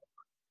 I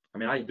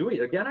mean, I do it.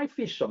 Again, I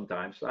fish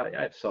sometimes. I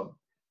have some,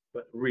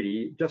 but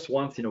really just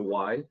once in a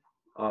while.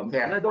 And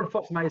I don't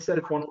force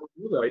myself on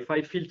either. If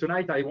I feel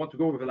tonight I want to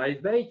go with a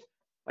live bait,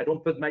 I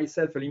don't put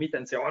myself a limit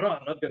and say, oh no,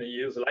 I'm not going to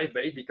use a live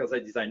bait because I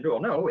designed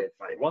lure. No, if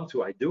I want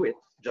to, I do it.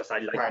 Just I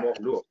like more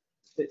lure.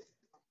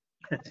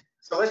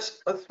 So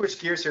let's switch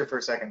gears here for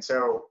a second.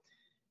 So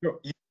sure.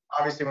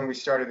 Obviously, when we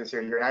started this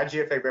year, you're an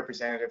IGFA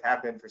representative,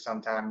 have been for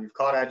some time. You've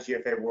caught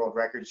IGFA world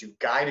records. You've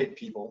guided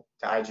people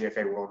to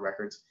IGFA world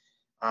records.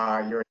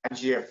 You're an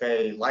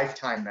IGFA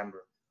lifetime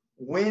member.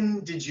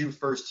 When did you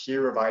first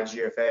hear of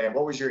IGFA, and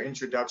what was your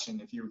introduction,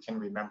 if you can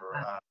remember?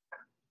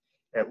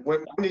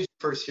 When did you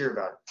first hear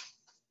about it?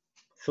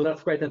 So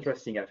that's quite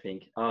interesting, I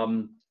think.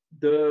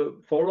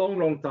 For a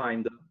long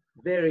time, the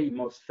very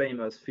most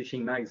famous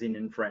fishing magazine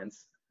in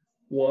France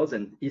was,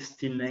 and is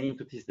still named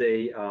to this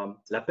day,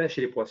 La Pêche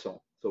et les Poissons.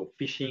 So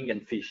fishing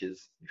and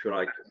fishes, if you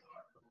like,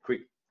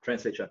 quick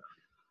translation.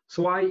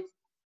 So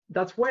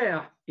that's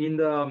where in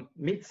the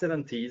mid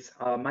 70s,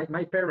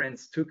 my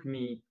parents took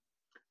me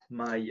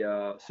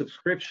my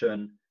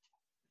subscription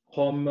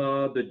from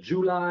the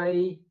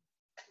July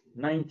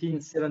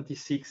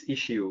 1976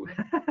 issue.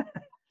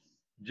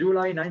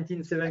 July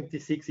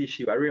 1976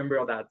 issue, I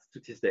remember that to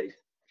this day.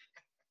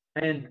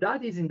 And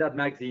that is in that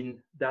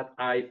magazine that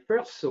I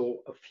first saw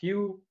a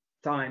few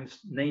times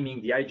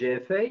naming the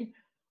IGFA.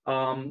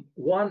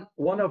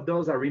 One of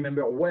those I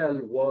remember well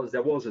was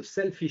there was a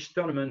sailfish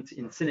tournament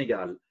in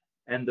Senegal,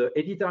 and the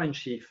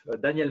editor-in-chief,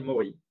 Daniel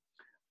Maury,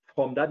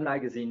 from that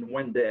magazine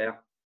went there,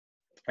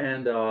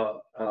 and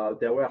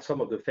there were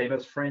some of the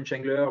famous French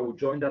anglers who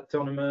joined that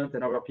tournament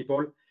and other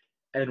people.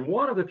 And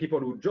one of the people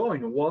who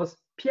joined was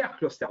Pierre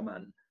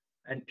Clostermann.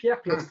 And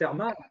Pierre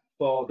Clostermann,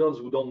 for those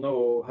who don't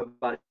know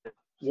about it,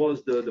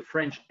 was the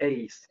French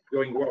ace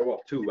during World War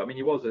II. I mean,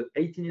 he was an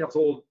 18 years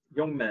old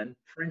young man,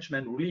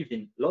 Frenchman, who lived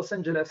in Los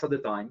Angeles at the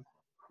time.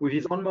 With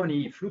his own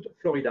money, he flew to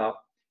Florida.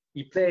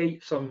 He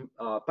paid some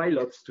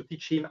pilots to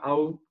teach him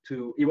how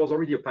to, he was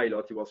already a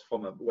pilot, he was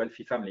from a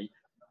wealthy family.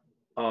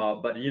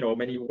 But you know,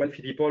 many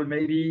wealthy people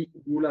maybe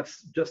who live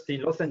just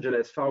in Los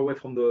Angeles, far away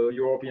from the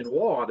European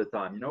war at the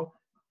time, you know.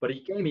 But he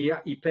came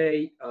here, he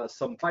paid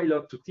some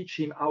pilot to teach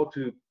him how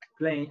to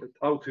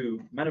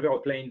maneuver a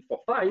plane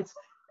for fights.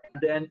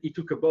 And then he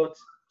took a boat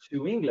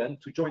to England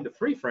to join the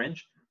Free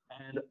French.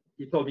 And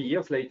he told me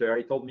years later,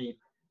 he told me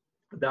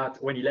that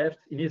when he left,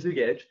 in his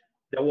luggage,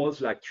 there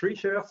was like 3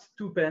 shirts,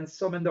 2 pants,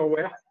 some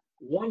underwear,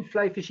 1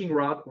 fly fishing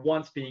rod,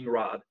 1 spinning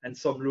rod, and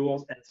some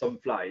lures and some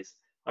flies.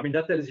 I mean,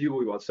 that tells you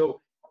who he was.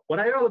 So when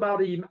I heard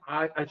about him,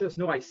 I just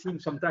know I see him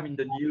sometime in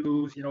the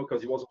news, you know,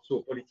 because he was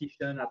also a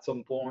politician at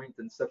some point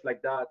and stuff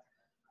like that.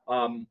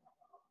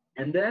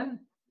 And then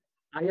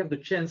I have the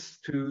chance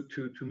to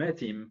meet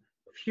him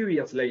a few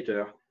years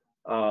later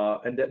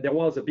And there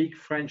was a big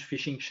French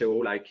fishing show.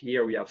 Like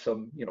here we have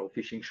some,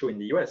 fishing show in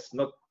the US.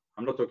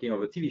 I'm not talking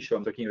of a TV show.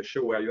 I'm talking a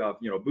show where you have,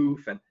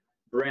 booth and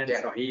brands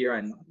are here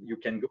and you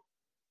can go.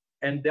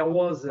 And there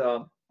was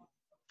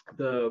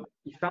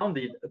he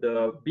founded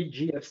the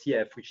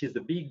BGFCF, which is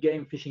the Big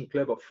Game Fishing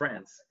Club of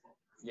France.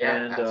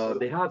 And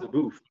they had a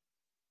booth.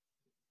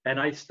 And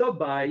I stopped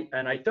by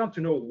and I turned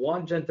to know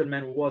one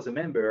gentleman who was a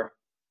member.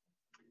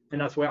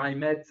 And that's where I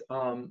met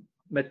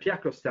Pierre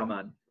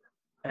Klosterman.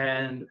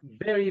 And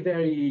very,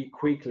 very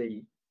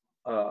quickly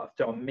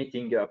after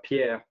meeting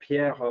Pierre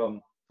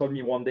told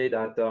me one day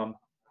that told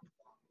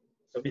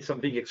me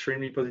something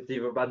extremely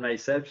positive about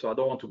myself. So I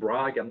don't want to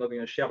brag. I'm not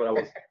going to share, but I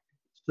was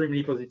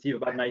extremely positive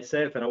about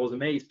myself. And I was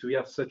amazed to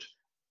hear such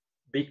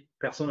big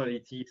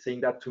personality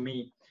saying that to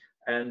me.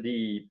 And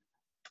he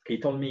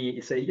told me,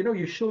 he said,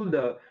 you should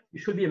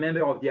be a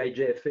member of the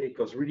IGFA,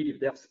 because really if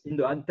there's in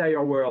the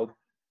entire world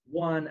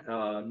one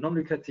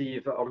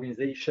non-lucrative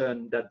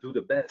organization that do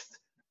the best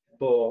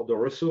for the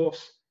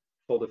resource,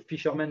 for the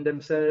fishermen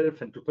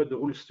themselves, and to put the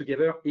rules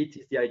together, it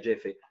is the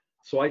IGFA.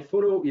 So I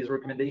follow his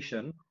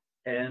recommendation,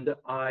 and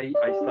I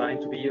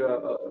signed to be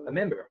a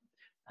member.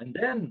 And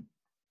then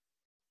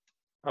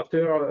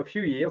after a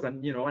few years,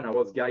 and and I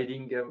was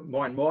guiding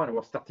more and more, and I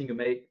was starting to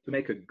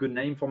make a good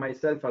name for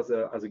myself as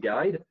a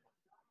guide.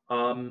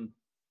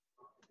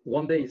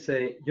 One day he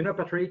say,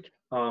 Patrick,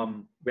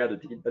 we had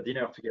a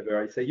dinner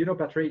together. I say,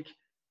 Patrick,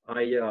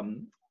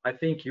 I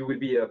think you will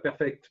be a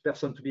perfect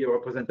person to be a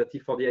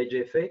representative for the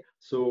IGFA.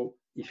 So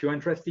if you're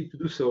interested to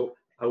do so,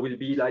 I will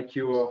be like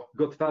your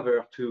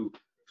godfather to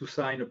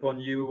sign upon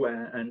you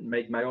and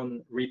make my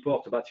own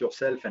report about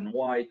yourself and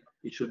why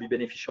it should be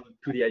beneficial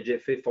to the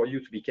IGFA for you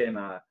to become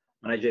an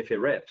IGFA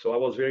rep. So I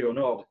was very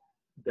honored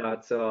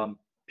that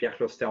Pierre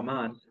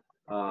Klosterman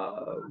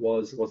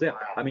was there.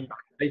 I mean,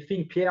 I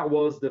think Pierre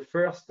was the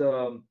first,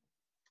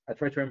 I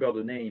try to remember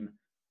the name,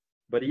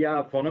 but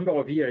for a number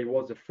of years, he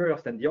was the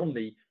first and the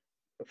only,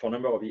 for a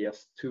number of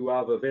years, to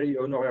have a very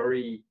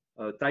honorary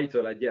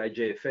title at the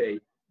IGFA.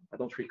 I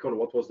don't recall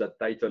what was that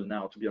title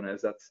now, to be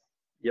honest. That's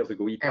years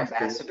ago. He passed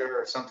Ambassador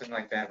or something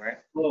like that, right?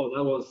 Oh,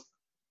 that was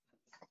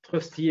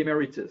Trustee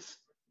Emeritus.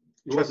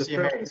 Trustee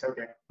Emeritus,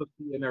 okay.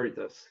 Trustee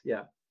Emeritus,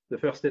 yeah. The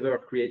first ever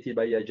created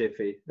by the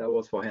IGFA. That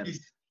was for him.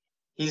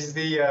 He's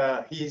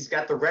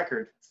got the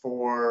record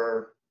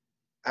for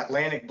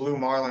Atlantic blue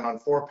marlin on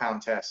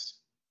 4-pound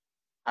test,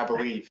 I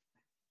believe.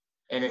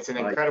 And it's an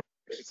incredible,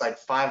 it's like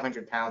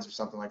 500 pounds or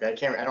something like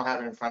that. I don't have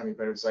it in front of me,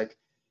 but it was like,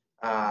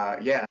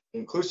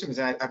 inclusive.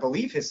 And I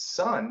believe his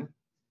son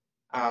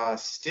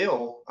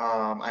still,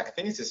 I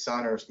think it's his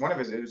son or one of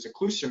his, it was a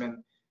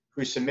Klusterman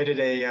who submitted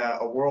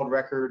a world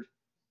record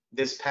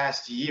this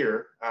past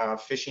year,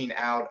 fishing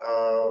out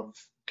of,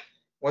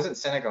 wasn't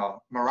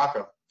Senegal,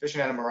 Morocco,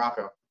 fishing out of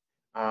Morocco.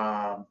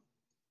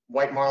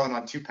 White marlin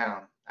on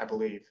 2-pound, I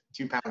believe,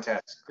 2-pound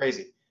test,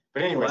 crazy.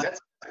 But anyways, that's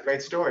a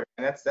great story,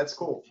 and that's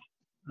cool.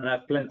 And I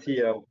have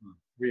plenty of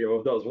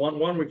those.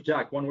 One with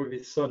Jack, one with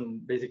his son,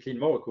 basically in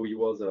Morocco. He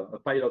was a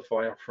pilot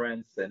for Air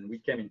France, and we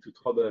came into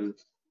trouble.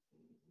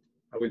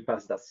 I will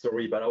pass that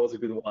story, but that was a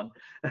good one.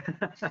 Well,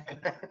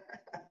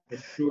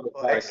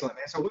 excellent,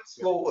 man. So as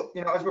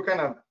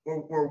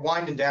we're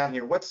winding down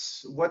here,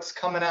 what's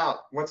coming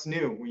out? What's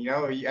new?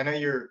 I know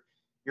you're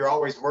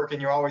always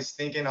working, you're always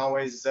thinking,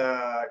 always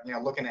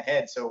looking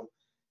ahead. So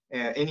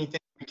anything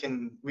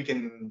we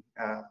can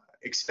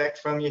expect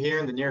from you here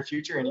in the near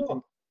future?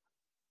 Anything?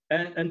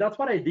 And that's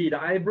what I did.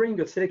 I bring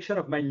a selection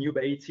of my new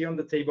baits here on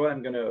the table.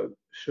 I'm going to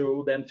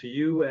show them to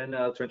you and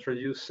to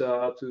introduce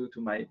to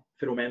my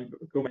fellow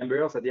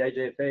co-members at the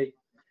IGFA.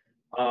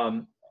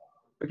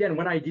 Again,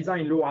 when I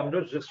design lure, I'm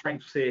not just trying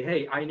to say,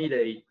 hey, I need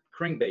a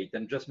crankbait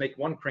and just make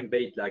one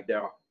crankbait like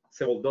there are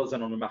several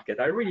dozen on the market.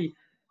 I really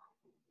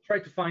try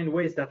to find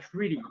ways that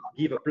really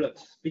give a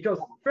plus. Because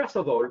first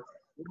of all,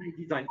 when I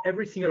design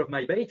every single of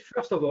my bait,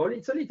 first of all,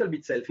 it's a little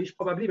bit selfish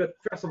probably, but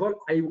first of all,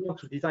 I want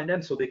to design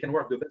them so they can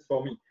work the best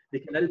for me. They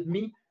can help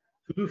me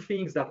to do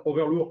things that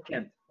overlure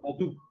can't, or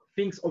do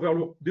things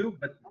overlure do,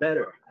 but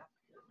better.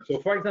 So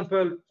for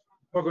example,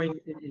 we're going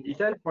in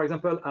detail, for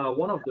example,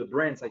 one of the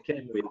brands I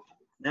came with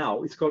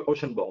now is called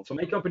Oceanborn. So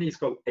my company is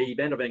called A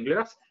Band of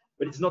Anglers,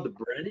 but it's not the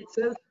brand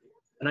itself.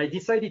 And I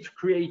decided to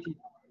create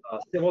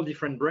several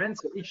different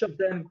brands. So each of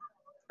them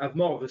have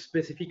more of a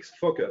specific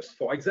focus.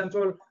 For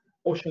example,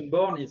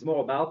 Oceanborn is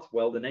more about,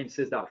 well, the name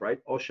says that, right?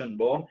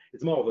 Oceanborn.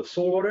 It's more of a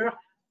saltwater,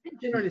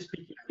 generally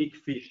speaking, big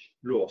fish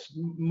lures,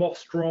 more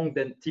strong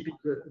than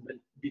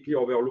typically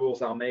over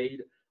lures are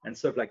made and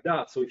stuff like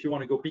that. So if you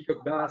want to go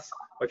peacock bass,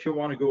 or if you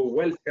want to go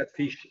Welsh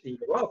catfish in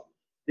Europe,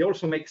 they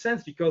also make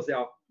sense because they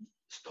are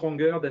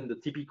stronger than the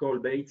typical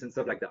baits and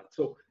stuff like that.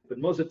 So, but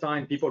most of the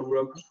time, people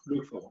look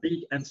for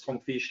big and strong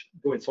fish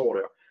go in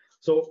saltwater.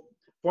 So,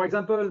 for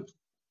example,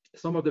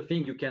 some of the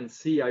things you can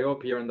see, I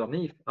hope, here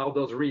underneath are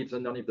those ribs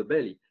underneath the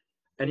belly.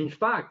 And in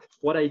fact,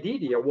 what I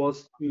did here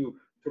was to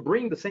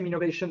bring the same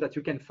innovation that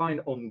you can find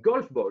on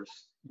golf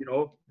balls.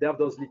 They have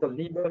those little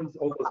nibbles,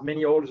 all those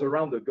many holes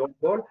around the golf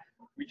ball,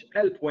 which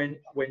help when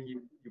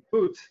you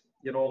put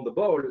on the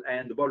ball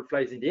and the ball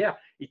flies in the air,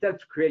 it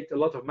helps create a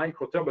lot of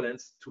micro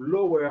turbulence to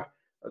lower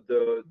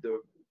the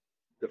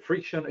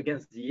friction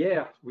against the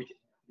air,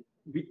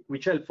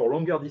 which help for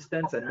longer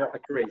distance and more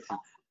accuracy.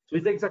 So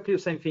it's exactly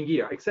the same thing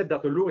here, except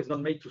that the lure is not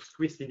made to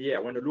twist in the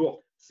air. When the lure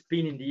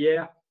spin in the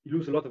air, you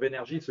lose a lot of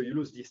energy, so you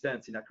lose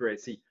distance in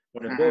accuracy.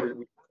 When a ball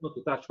which is not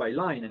attached by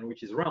line and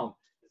which is round,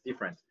 it's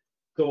different.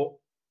 So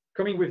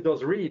coming with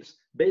those reefs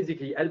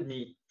basically helped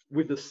me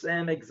with the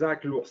same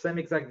exact lure, same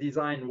exact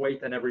design,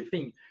 weight, and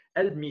everything,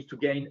 helped me to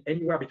gain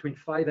anywhere between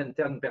 5 and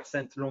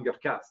 10% longer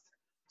cast.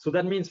 So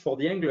that means for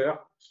the angler,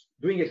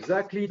 doing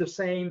exactly the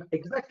same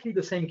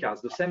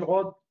cast, the same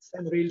rod,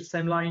 same reel,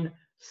 same line,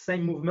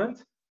 same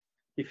movement.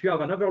 If you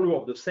have another lure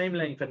of the same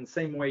length and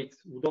same weight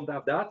who don't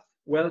have that,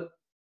 well,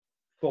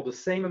 for the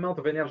same amount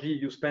of energy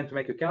you spend to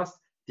make a cast,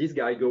 this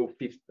guy go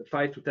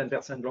 5 to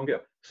 10%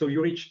 longer. So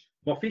you reach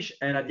more fish,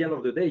 and at the end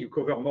of the day, you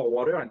cover more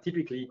water, and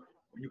typically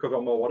when you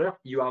cover more water,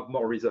 you have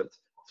more results.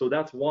 So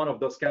that's one of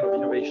those kind of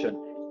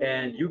innovation,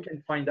 and you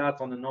can find that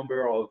on a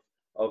number of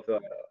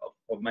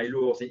my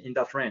lures in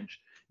that range.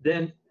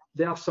 Then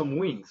there are some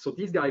wings. So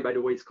this guy, by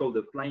the way, is called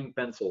the flying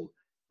pencil,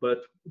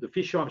 but the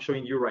fish I'm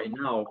showing you right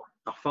now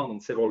are found on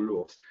several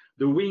lures.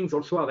 The wings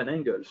also have an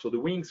angle, so the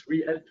wings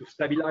really help to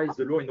stabilize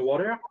the lure in the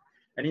water.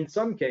 And in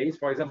some case,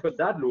 for example,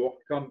 that lure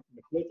comes in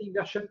a floating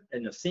version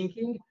and a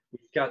sinking,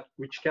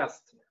 which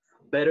casts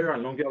better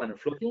and longer than a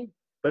floating,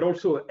 but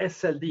also a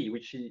SLD,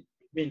 which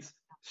means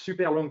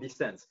super long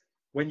distance.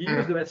 When you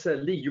use the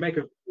SLD, you make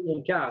a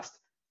long cast,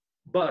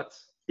 but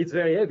it's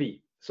very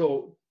heavy.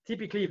 So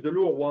typically, if the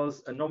lure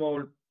was a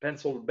normal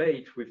pencil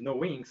bait with no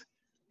wings,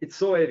 it's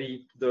so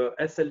heavy, the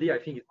SLD, I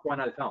think, is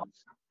 2.5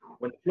 ounces.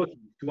 When floating,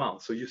 2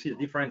 ounces. So you see the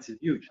difference is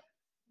huge.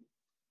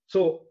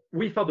 So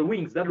without the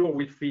wings, that lure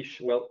will fish,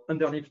 well,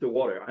 underneath the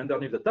water,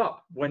 underneath the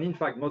top, when in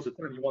fact, most of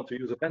the time you want to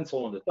use a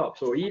pencil on the top.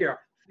 So here,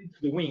 thanks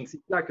to the wings,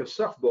 it's like a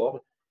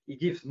surfboard. It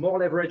gives more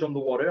leverage on the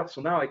water.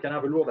 So now I can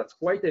have a lure that's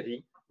quite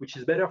heavy, which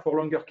is better for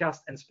longer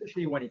cast, and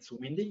especially when it's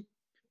windy.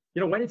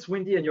 When it's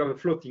windy and you have a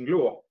floating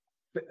lure,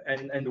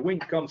 and the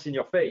wind comes in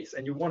your face,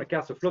 and you want to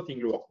cast a floating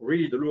lure,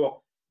 really the lure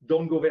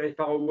don't go very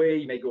far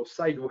away, it may go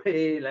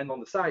sideways, land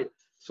on the side.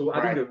 So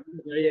having a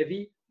very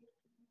heavy,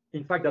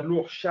 in fact, that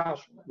lure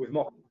charged with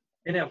more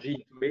energy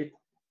into it,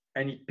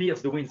 and it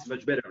pierces the winds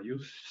much better. You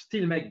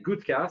still make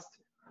good cast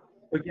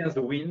against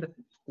the wind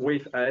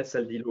with a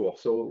SLD lure.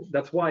 So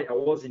that's why I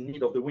was in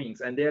need of the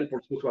wings, and they help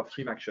also to have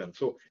stream action.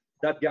 So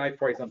that guy,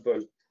 for example,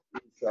 is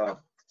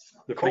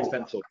the flying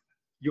pencil.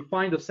 You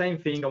find the same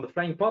thing on the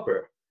flying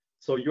popper.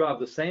 So you have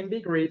the same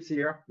big reefs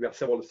here. We have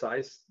several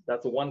sizes.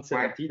 That's a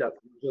 170 that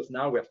just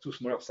now we have two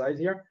smaller sizes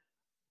here.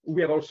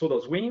 We have also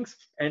those wings.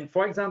 And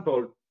for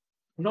example,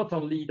 not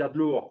only that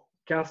lure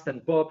cast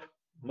and pop,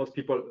 most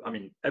people, I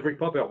mean, every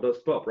popper does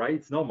pop, right?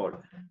 It's normal.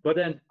 But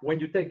then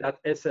when you take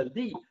that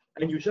SLD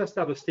and you just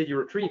have a steady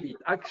retrieve, it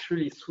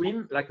actually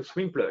swims like a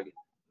swim plug.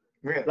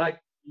 Really?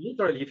 Like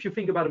literally, if you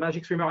think about a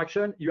magic swimmer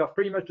action, you have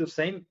pretty much the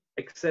same,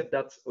 except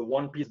that's a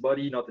one-piece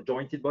body, not a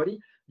jointed body.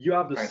 You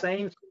have the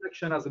same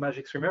action as a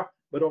magic swimmer,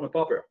 but on a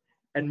popper.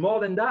 And more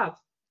than that,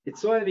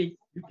 it's so heavy,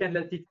 you can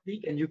let it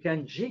peak and you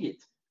can jig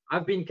it.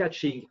 I've been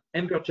catching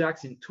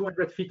amberjacks in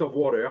 200 feet of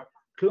water,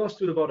 close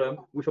to the bottom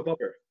with a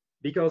popper,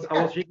 because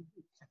I was jigging.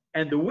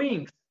 And the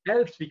wings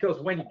helps because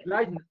when it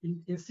glides,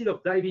 instead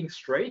of diving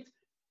straight,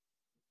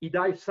 he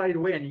dives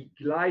sideways and he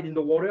glides in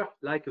the water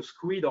like a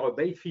squid or a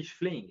baitfish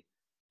fling.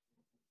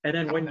 And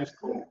then when you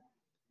swim,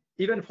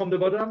 even from the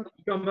bottom,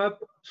 you come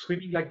up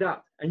swimming like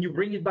that, and you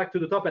bring it back to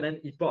the top, and then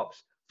it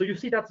pops. So you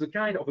see, that's the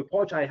kind of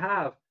approach I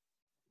have,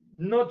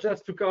 not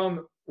just to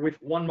come with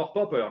one more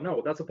popper.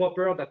 No, that's a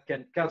popper that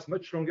can cast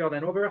much longer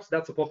than others.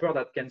 That's a popper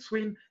that can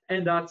swim,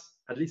 and that's,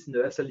 at least in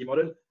the SLD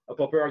model, a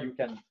popper you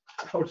can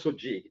also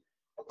jig.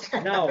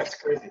 Now, that's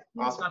crazy.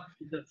 Awesome.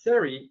 In that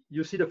series,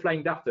 you see the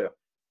flying darter.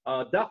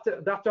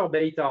 Darter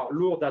bait are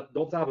lure that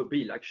don't have a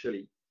bill,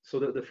 actually. So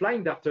the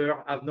flying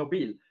darter have no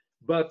bill.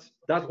 But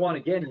that one,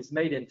 again, is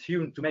made and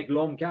tuned to make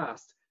long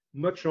casts,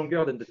 much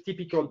longer than the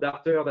typical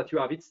darter that you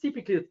have. It's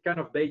typically the kind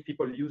of bait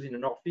people use in the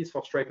Northeast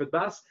for striped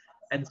bass.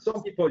 And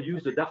some people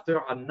use the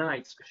darter at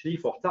night, especially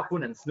for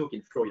tarpon and snook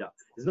in Florida.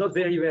 It's not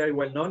very, very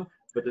well known,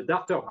 but the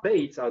darter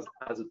bait as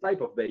a type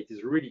of bait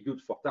is really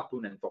good for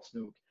tarpon and for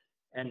snook.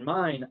 And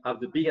mine have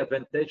the big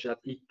advantage that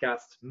it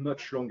casts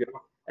much longer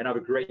and have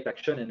a great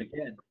action. And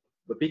again,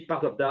 the big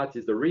part of that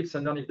is the ribs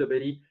underneath the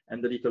belly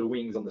and the little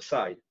wings on the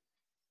side.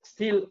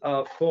 Still,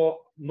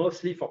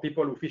 mostly for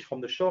people who fish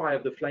from the shore, I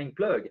have the flying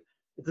plug.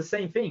 It's the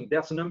same thing.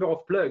 There's a number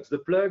of plugs. The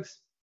plugs,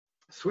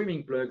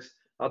 swimming plugs,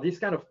 are these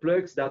kind of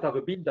plugs that have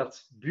a bill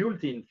that's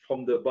built in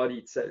from the body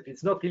itself.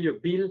 It's not really a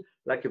bill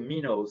like a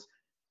minnows.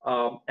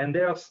 And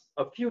there's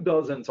a few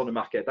dozens on the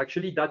market.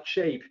 Actually, that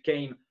shape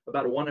came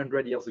about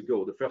 100 years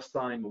ago. The first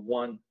time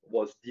one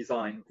was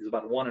designed is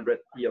about 100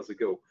 years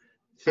ago.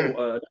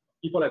 So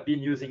people have been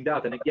using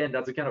that. And again,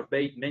 that's the kind of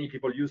bait many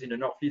people use in the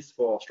Northeast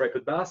for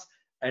striped bass.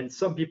 And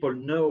some people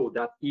know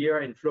that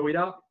here in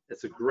Florida,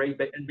 It's a great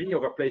bait, and many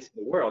other places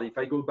in the world. If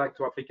I go back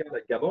to Africa,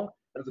 like Gabon,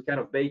 that's the kind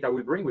of bait I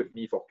will bring with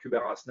me for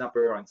cubera,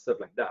 snapper, and stuff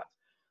like that.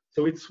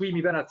 So it swims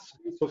even at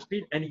slow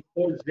speed, and it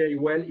holds very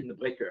well in the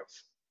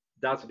breakers.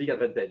 That's a big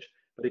advantage.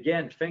 But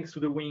again, thanks to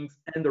the wings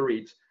and the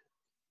ribs,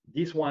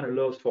 this one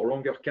allows for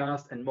longer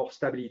cast and more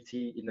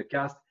stability in the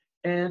cast,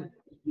 and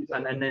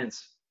an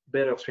enhanced,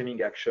 better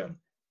swimming action.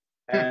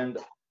 And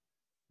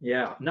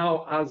yeah,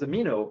 now as a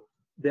minnow,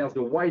 there's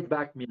the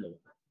whiteback minnow.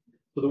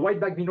 So the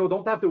whiteback minnow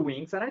don't have the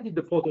wings, and I did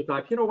the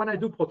prototype. You know, when I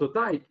do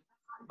prototype,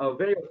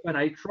 very often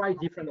I try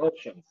different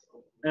options,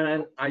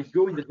 and I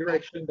go in the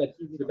direction that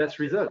gives me the best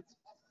results.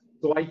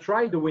 So I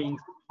tried the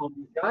wings on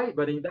this guy,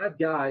 but in that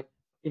guy,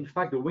 in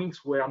fact, the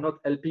wings were not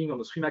helping on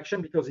the swim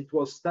action because it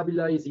was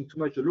stabilizing too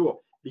much the lure,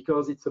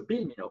 because it's a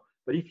bill minnow.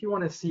 But if you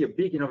want to see a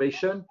big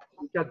innovation,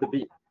 look at the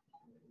bill.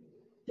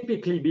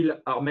 Typically, bills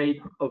are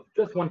made of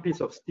just one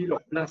piece of steel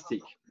or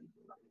plastic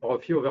or a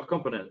few other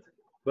components,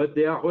 but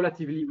they are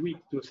relatively weak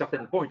to a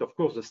certain point. Of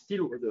course, the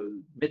steel,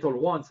 the metal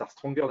ones are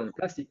stronger than the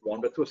plastic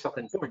one, but to a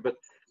certain point. But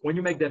when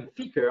you make them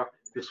thicker,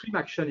 the swim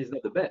action is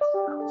not the best.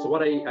 So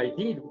what I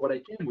did, what I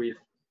came with,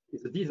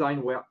 is a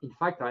design where, in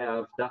fact, I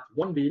have that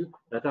one bill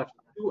that has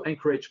two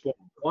anchorage points,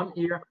 one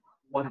here,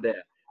 one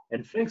there.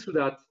 And thanks to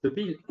that, the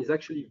bill is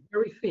actually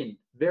very thin,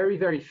 very,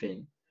 very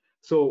thin.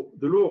 So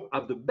the lure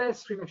have the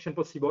best swim action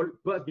possible,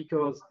 but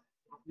because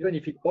even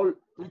if it all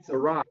hits a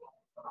rock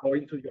or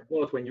into your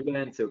boat when you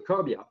land, say, a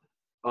cobia,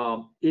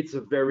 it's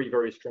a very,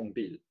 very strong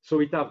bill.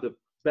 So it have the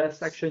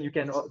best action you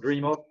can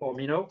dream of for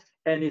minnow,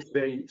 and it's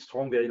very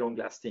strong, very long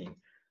lasting.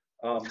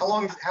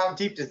 How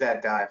deep does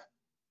that dive?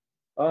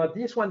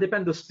 This one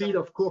depends the speed,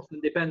 of course,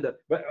 and depend.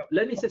 But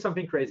let me say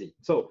something crazy.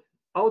 So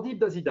how deep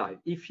does it dive?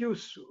 If you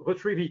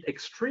retrieve it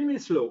extremely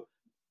slow,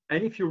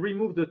 and if you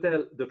remove the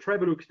tail, the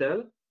treble hook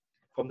tail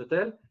from the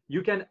tail,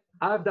 you can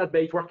have that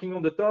bait working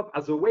on the top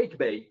as a wake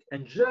bait,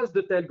 and just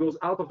the tail goes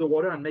out of the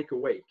water and make a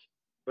wake.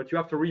 But you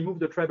have to remove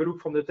the treble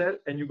hook from the tail,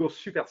 and you go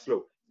super slow.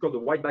 It's called the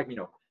whiteback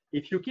minnow.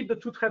 If you keep the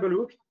two treble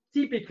hook,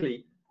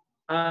 typically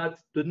at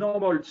the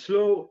normal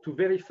slow to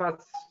very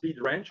fast speed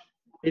range,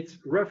 it's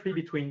roughly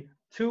between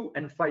 2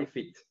 and 5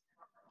 feet.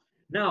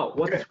 Now,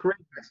 what is great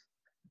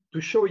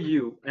to show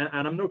you,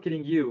 and I'm not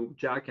kidding you,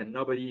 Jack, and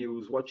nobody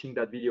who's watching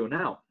that video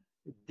now,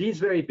 this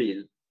very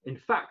bill, in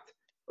fact,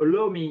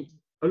 allow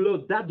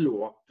that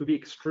lure to be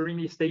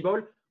extremely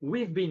stable.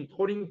 We've been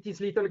trolling this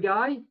little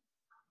guy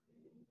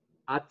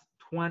at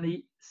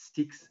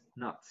 26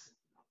 knots.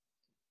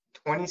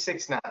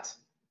 26 knots.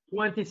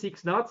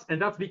 26 knots, and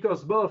that's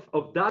because both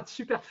of that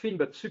super thin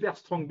but super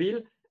strong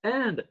bill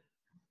and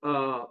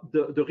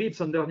the ribs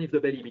underneath the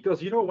belly.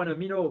 Because you know, when a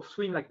minnow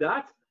swim like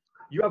that,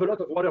 you have a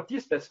lot of water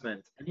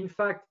displacement, and in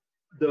fact,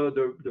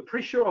 the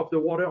pressure of the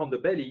water on the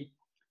belly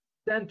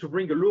tend to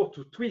bring a lure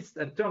to twist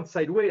and turn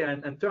sideways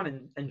and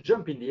turn and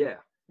jump in the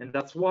air. And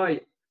that's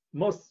why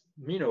most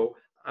minnow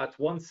at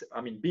once,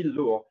 bill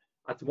lure,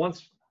 at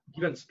once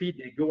given speed,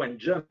 they go and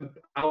jump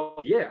out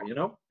of the air, you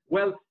know?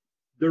 Well,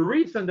 the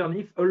ribs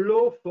underneath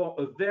allow for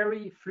a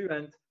very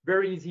fluent,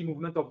 very easy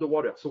movement of the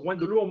water. So when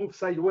the lure moves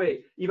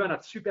sideways, even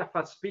at super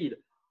fast speed,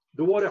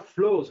 the water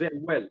flows very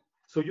well.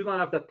 So you don't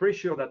have that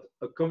pressure that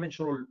a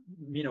conventional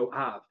minnow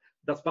have.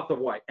 That's part of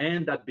why.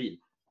 And that bill,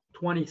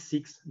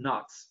 26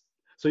 knots.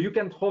 So you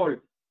can troll.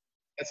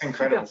 That's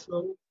incredible. Super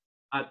slow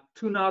at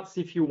 2 knots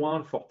if you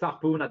want for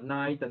tarpon at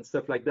night and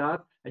stuff like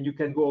that. And you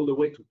can go all the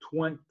way to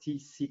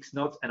 26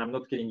 knots. And I'm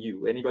not kidding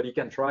you. Anybody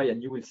can try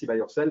and you will see by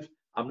yourself.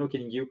 I'm not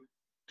kidding you.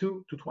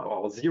 2 to 12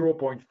 or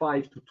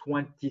 0.5 to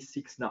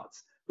 26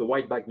 knots. The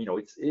whiteback minnow.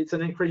 It's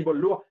an incredible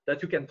lure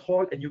that you can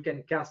troll and you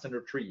can cast and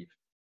retrieve.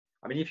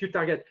 I mean, if you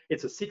target,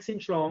 it's a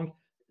 6-inch long.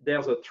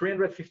 There's a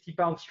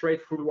 350-pound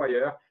straight full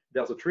wire.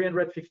 There's a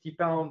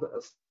 350-pound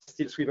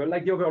steel swivel,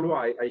 like the other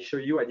lure I show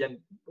you. I didn't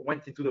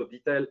went into the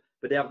detail,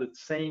 but they have the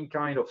same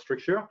kind of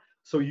structure.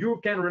 So you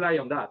can rely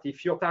on that.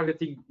 If you're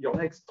targeting your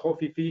next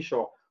trophy fish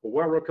or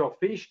world record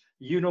fish,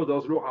 you know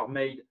those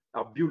lures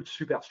are built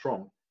super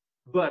strong.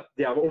 But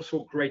they have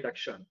also great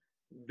action,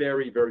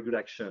 very, very good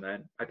action.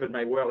 And I put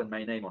my word and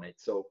my name on it.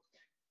 So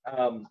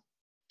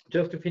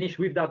just to finish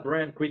with that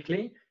brand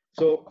quickly.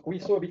 So we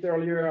saw a bit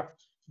earlier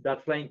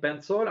that flying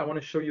pencil. I want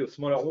to show you a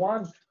smaller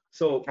one.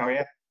 So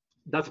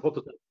that's a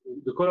prototype.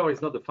 The color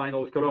is not the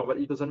final color, but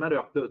it doesn't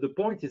matter. The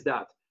point is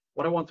that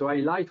what I want to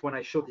highlight when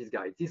I show this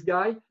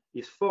guy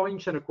is 4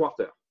 inch and a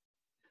quarter.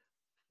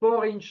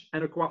 4 inch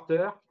and a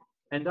quarter.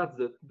 And that's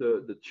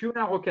the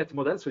tuna rocket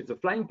model. So it's a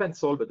flying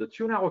pencil, but the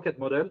tuna rocket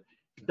model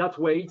that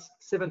weighs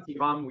 70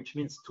 grams, which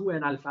means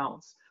 2.5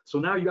 ounces. So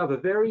now you have a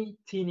very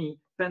teeny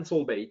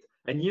pencil bait.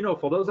 And you know,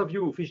 for those of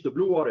you who fish the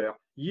blue water,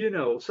 you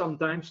know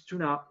sometimes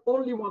tuna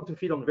only want to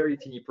feed on very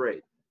teeny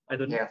prey.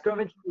 And the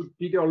conventional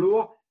bigger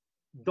lure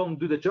don't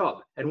do the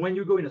job. And when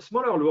you go in a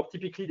smaller lure,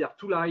 typically they're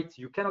too light,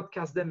 you cannot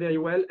cast them very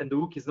well, and the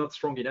hook is not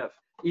strong enough.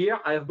 Here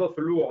I have both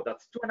a lure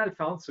that's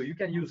 2.5 ounces, so you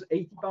can use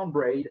 80-pound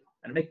braid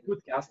and make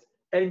good cast,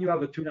 and you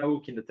have a tuna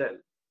hook in the tail,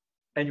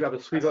 and you have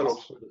a swivel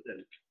also in the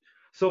tail.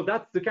 So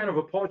that's the kind of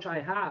approach I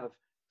have.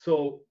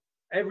 So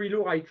every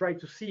lure I try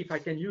to see if I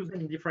can use them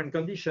in different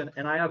conditions,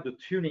 and I have the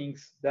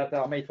tunings that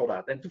are made for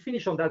that. And to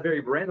finish on that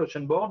very brand,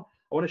 Oceanborn,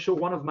 I want to show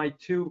one of my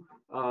two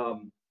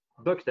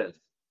bucktails.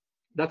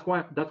 That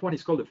one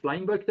is called the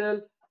flying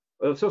bucktail.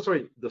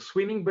 The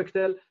swimming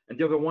bucktail, and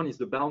the other one is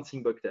the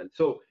bouncing bucktail.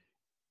 So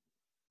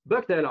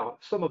bucktail are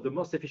some of the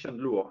most efficient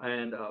lure.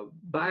 And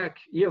back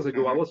years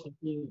ago, I was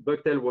thinking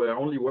bucktail were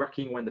only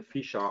working when the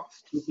fish are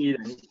stupid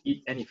and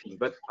eat anything,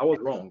 but I was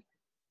wrong.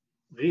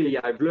 Really,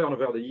 I've learned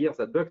over the years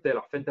that bucktail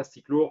are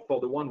fantastic lure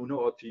for the one who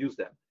know how to use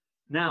them.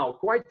 Now,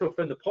 quite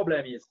often the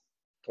problem is,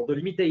 or the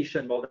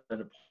limitation more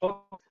than a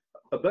problem,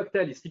 a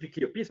bucktail is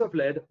typically a piece of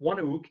lead, one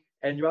hook,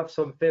 and you have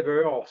some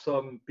feather or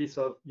some piece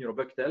of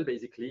bucktail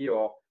basically,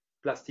 or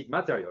plastic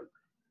material.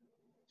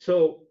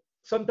 So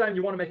sometimes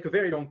you want to make a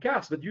very long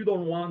cast, but you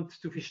don't want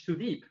to fish too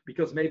deep,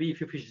 because maybe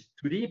if you fish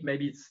too deep,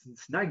 maybe it's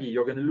snaggy,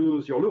 you're going to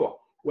lose your lure.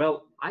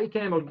 Well, I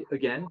came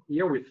again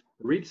here with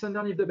ribs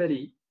underneath the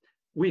belly,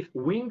 with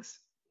wings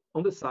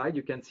on the side.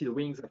 You can see the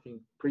wings, I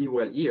think, pretty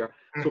well here.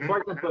 So for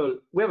example,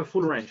 we have a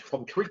full range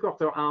from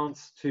 3/4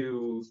 ounce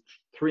to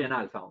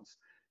 3.5 ounce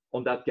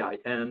on that guy.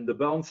 And the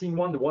bouncing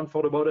one, the one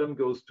for the bottom,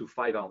 goes to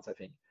 5 ounce, I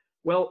think.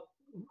 Well,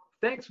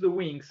 thanks to the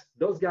wings,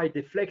 those guys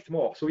deflect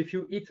more. So if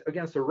you hit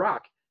against a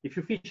rock, if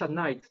you fish at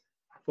night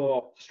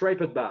for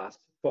striped bass,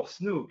 for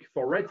snook,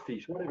 for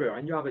redfish, whatever,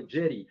 and you have a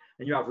jetty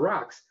and you have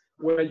rocks,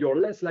 well, you're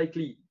less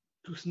likely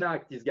to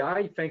snag this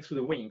guy thanks to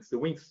the wings. The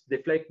wings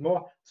deflect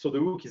more, so the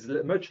hook is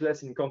much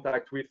less in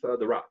contact with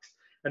the rocks.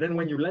 And then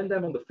when you land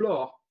them on the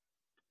floor,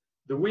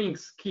 the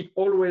wings keep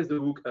always the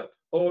hook up,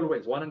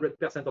 always,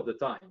 100% of the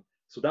time.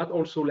 So that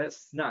also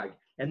less snag.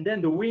 And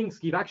then the wings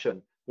give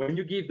action. When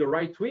you give the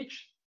right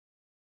twitch,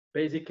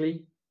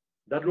 basically,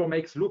 that lure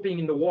makes looping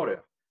in the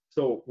water.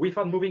 So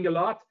without moving a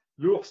lot,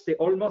 lures stay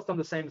almost on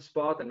the same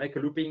spot and make a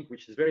looping,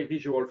 which is very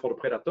visual for the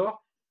predator.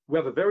 We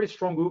have a very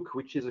strong hook,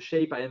 which is a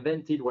shape I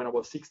invented when I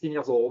was 16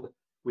 years old,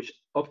 which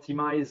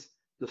optimizes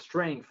the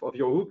strength of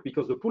your hook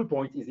because the pull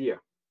point is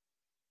here.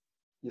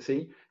 You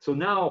see? So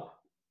now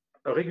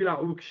a regular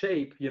hook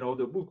shape,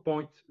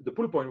 the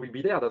pull point will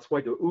be there. That's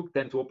why the hook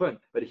tends to open.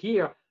 But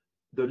here,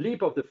 the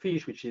lip of the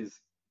fish, which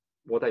is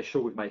what I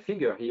show with my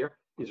finger here,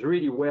 is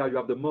really where you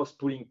have the most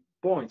pulling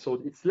point. So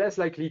it's less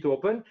likely to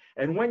open.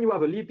 And when you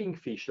have a leaping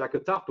fish, like a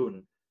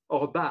tarpon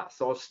or a bass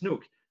or a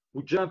snook,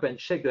 who jump and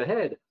shake the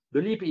head,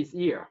 the lip is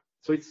here.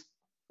 So it's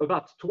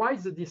about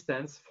twice the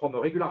distance from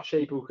a regular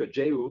shape hook, a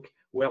J hook,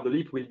 where the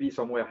lip will be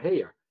somewhere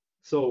here.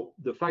 So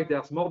the fact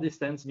there's more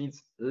distance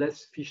means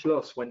less fish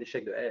loss when they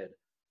shake the head.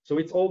 So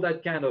it's all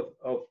that kind of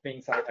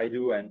things I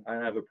do and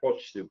I've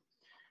approached to.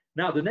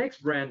 Now, the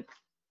next brand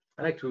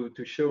I like to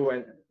show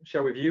and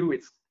share with you,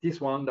 it's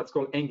this one that's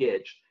called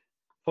Engage.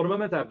 For the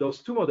moment, I have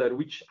those two models,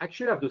 which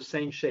actually have the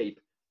same shape,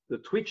 the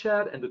Twitch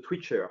shad and the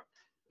Twitcher.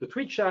 The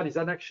Twitch shad is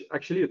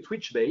actually a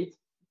twitch bait.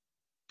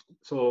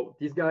 So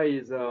this guy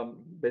is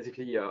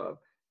basically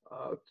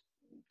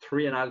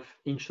 3.5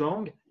 inch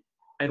long.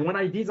 And when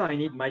I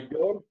designed it, my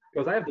goal,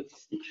 because I have the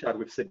stick shad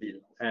with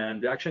Sebile,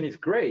 and the action is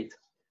great,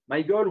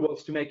 my goal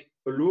was to make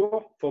a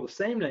lure for the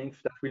same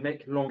length that will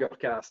make longer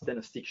cast than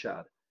a stick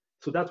shad.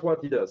 So that's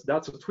what it does.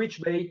 That's a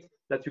twitch bait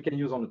that you can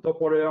use on the top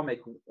water,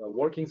 make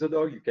walking the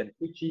dog, you can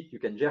twitch it, you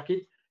can jerk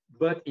it,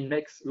 but it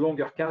makes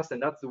longer cast,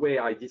 and that's the way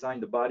I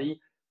designed the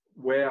body,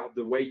 where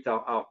the weight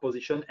are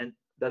positioned and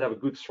that have a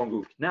good strong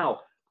hook.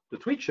 Now, the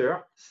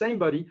Twitcher, same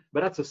body,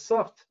 but that's a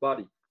soft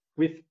body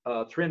with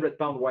a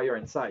 300-pound wire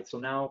inside. So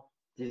now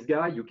this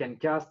guy, you can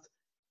cast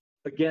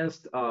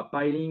against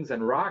pilings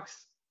and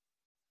rocks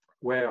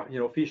where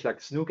fish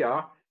like snook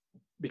are,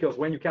 because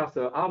when you cast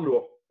a hard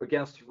lure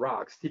against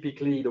rocks,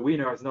 typically the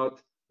winner is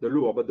not the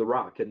lure, but the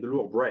rock, and the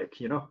lure break,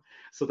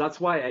 So that's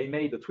why I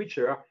made the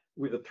Twitcher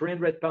with a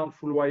 300-pound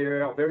full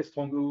wire, very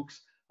strong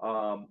hooks,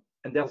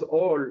 and there's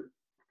all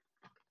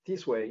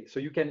this way, so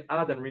you can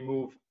add and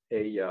remove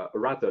a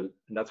rattle,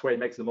 and that's why it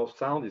makes the most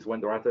sound, is when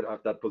the rattle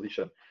have that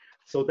position.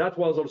 So that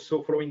was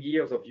also following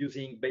years of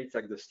using baits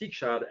like the stick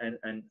shad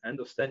and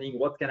understanding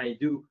what can I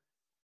do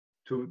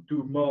to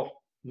do more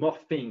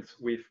things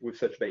with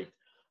such bait.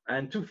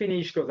 And to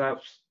finish, because I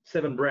have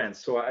 7 brands,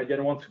 so I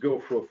didn't want to go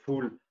for a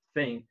full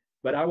thing,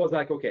 but I was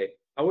like, okay,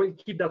 I will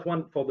keep that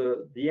one for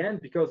the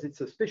end because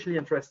it's a especially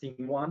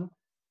interesting one.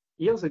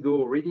 Years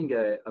ago, reading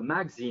a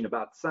magazine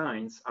about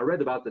science, I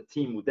read about a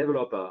team who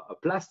developed a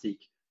plastic,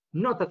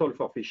 not at all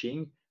for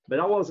fishing, but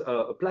that was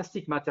a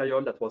plastic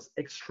material that was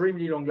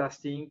extremely long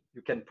lasting.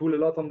 You can pull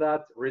a lot on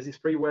that, resists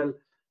pretty well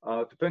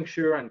to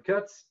puncture and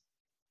cuts,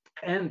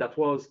 and that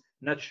was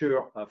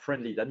nature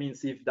friendly. That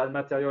means if that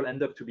material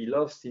ended up to be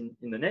lost in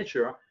the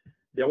nature,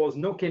 there was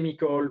no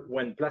chemical,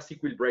 when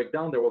plastic will break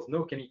down, there was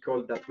no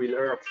chemical that will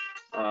hurt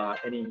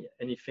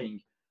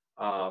anything.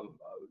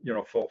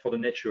 For the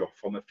nature,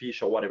 from a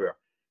fish or whatever.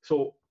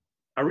 So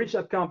I reached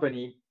that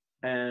company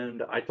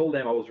and I told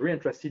them I was really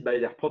interested by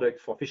their product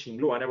for fishing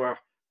lure, and they were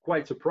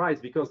quite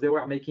surprised because they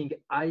were making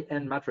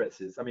high-end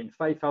mattresses. I mean,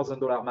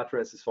 $5,000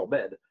 mattresses for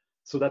bed.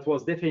 So that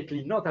was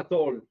definitely not at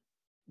all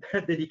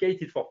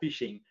dedicated for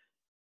fishing.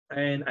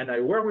 and I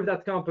work with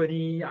that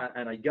company,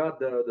 and I got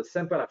the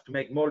sample. I have to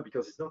make mold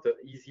because it's not an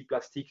easy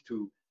plastic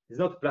to. It's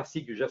not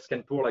plastic you just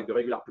can pour like the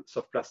regular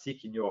soft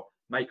plastic in your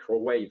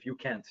microwave. You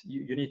can't.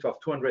 You need to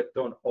have 200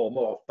 tons or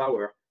more of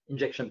power,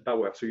 injection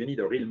power. So you need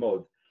a real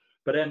mold.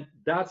 But then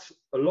that's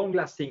a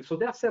long-lasting. So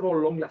there are several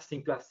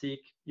long-lasting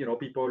plastic. You know,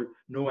 people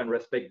know and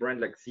respect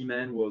brand like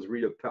Siemens was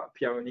really a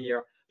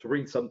pioneer to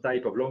bring some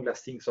type of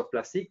long-lasting soft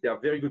plastic. They are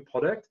very good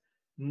product.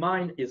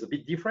 Mine is a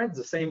bit different,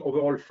 the same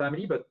overall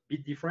family, but a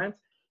bit different.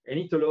 And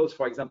it allows,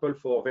 for example,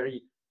 for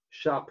very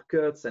sharp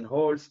cuts and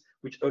holes,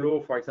 which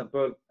allow, for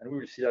example, and we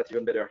will see that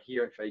even better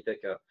here if I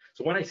take a,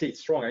 so when I say it's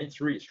strong, I mean, it's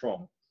really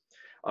strong.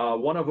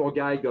 One of our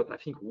guys got, I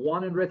think,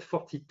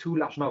 142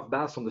 largemouth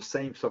bass on the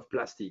same soft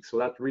plastic. So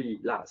that really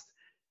lasts.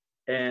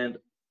 And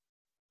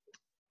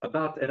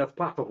that's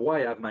part of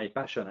why I have my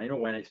passion. I know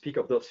when I speak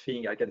of those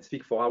things, I can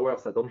speak for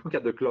hours. I don't look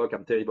at the clock.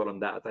 I'm terrible on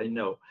that. I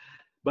know.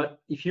 But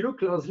if you look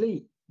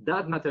closely,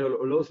 that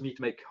material allows me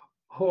to make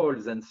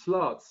holes and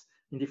slots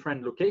in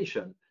different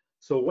locations.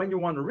 So when you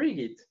want to rig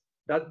it,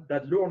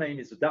 that lure name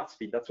is the Dart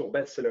Spin. That's our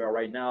bestseller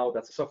right now.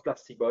 That's a soft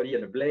plastic body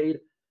and a blade.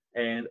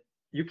 And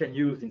you can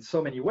use in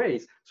so many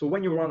ways. So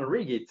when you want to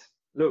rig it,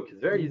 look, it's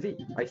very easy.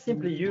 I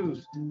simply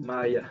use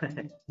my,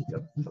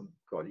 got some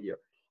cord here.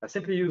 I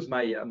simply use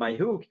my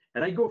hook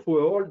and I go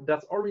through a hole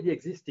that's already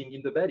existing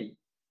in the belly.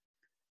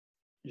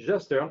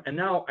 Just turn, and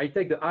now I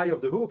take the eye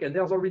of the hook and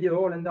there's already a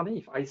hole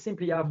underneath. I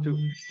simply have to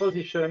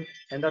position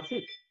and that's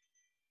it.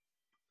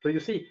 So you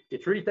see,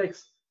 it really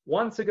takes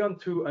 1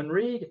 second to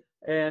unrig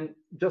and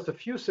just a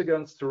few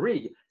seconds to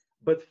rig.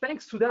 But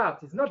thanks to that,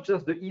 it's not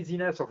just the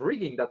easiness of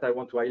rigging that I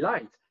want to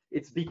highlight.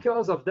 It's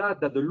because of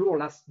that the lure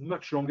lasts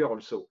much longer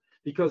also,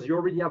 because you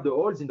already have the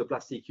holes in the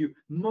plastic.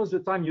 Most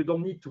of the time, you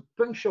don't need to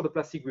puncture the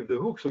plastic with the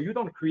hook, so you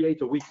don't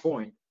create a weak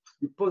point.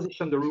 You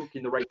position the hook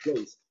in the right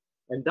place.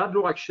 And that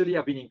lure actually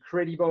have been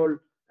incredible,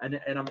 and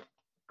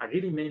I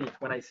really mean it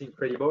when I say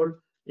incredible.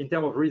 In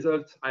terms of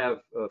results, I have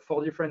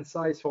 4 different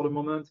sizes for the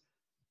moment.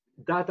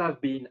 That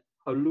have been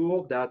a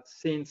lure that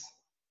since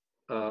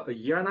a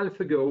year and a half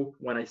ago,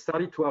 when I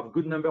started to have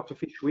good number to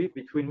fish with,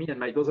 between me and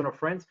my dozen of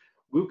friends,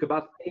 we hook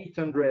about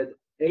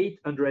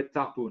 800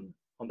 tarpon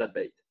on that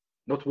bait.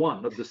 Not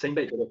one, not the same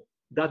bait, but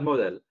that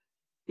model.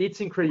 It's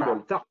incredible.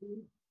 Wow.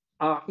 Tarpon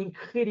are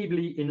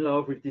incredibly in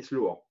love with this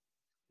lure.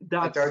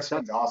 That's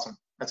awesome.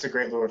 That's a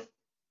great lure.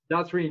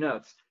 That's really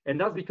nuts. And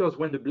that's because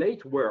when the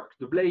blade works,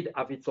 the blade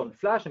have its own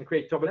flash and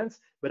create turbulence,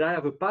 but I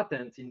have a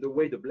patent in the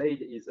way the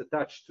blade is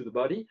attached to the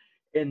body,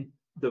 and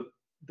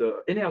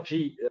the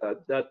energy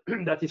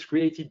that is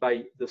created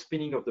by the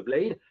spinning of the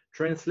blade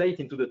translate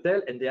into the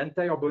tail, and the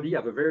entire body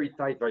have a very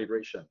tight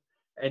vibration.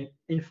 And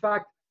in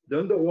fact, the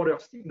underwater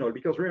signal,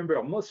 because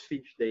remember, most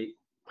fish,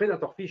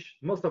 predator fish,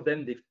 most of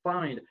them, they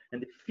find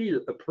and they feel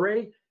a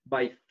prey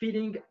by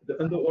feeding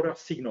the underwater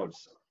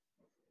signals.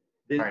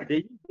 They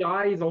use their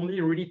eyes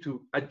only really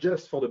to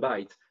adjust for the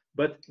bite,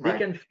 but they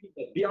can feel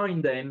that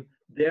behind them,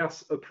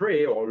 there's a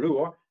prey or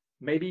lure,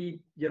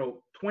 maybe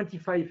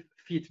 25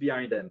 feet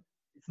behind them.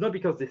 It's not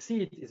because they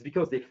see it, it's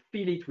because they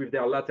feel it with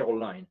their lateral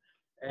line.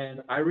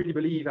 And I really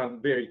believe,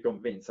 I'm very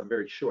convinced, I'm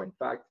very sure, in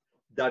fact,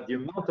 that the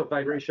amount of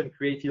vibration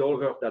created all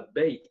over that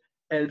bait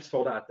helps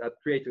for that. That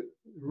creates a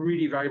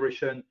really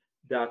vibration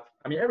that,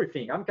 I mean,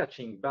 everything. I'm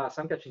catching bass,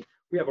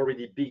 we have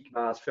already big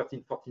bass,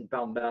 13, 14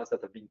 pound bass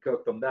that have been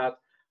cooked on that.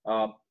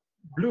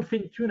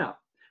 Bluefin tuna.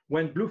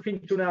 When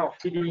bluefin tuna are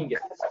feeding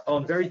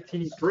on very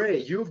tiny prey,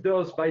 you hook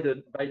those by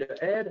the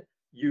head,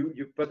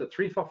 you put a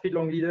 3-4 feet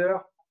long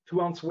leader, 2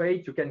 ounce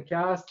weight, you can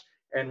cast,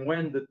 and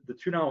when the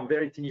tuna on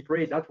very tiny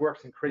prey, that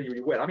works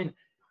incredibly well. I mean,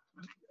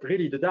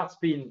 really, the Dart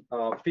Spin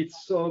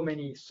fits so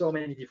many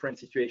different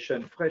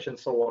situations, fresh and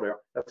saltwater.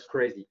 That's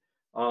crazy.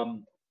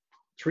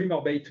 3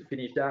 more bait to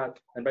finish that.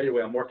 And by the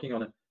way, I'm working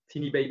on a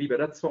teeny baby, but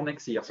that's for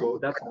next year. So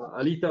that's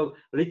a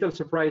little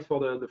surprise for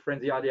the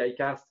Frenzy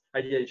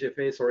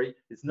IGFA, sorry.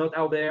 It's not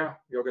out there.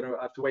 You're gonna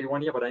have to wait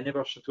 1 year, but I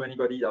never showed to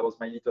anybody. That was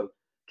my little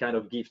kind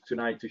of gift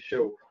tonight to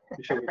share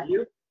with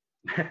you.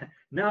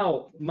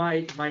 Now,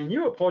 my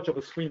new approach of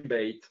a swim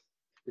bait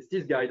is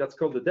this guy that's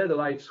called the Dead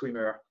Alive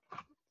Swimmer.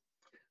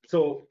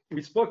 So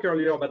we spoke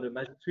earlier about the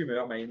Magic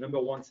Swimmer, my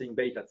 #1 swim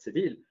bait at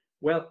Sebile.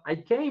 Well, I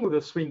came with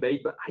a swim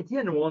bait, but I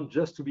didn't want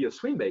just to be a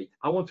swim bait.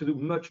 I want to do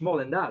much more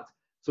than that.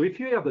 So if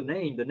you hear the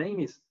name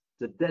is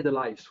the Dead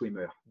Alive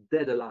Swimmer,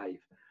 Dead Alive.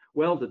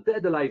 Well, the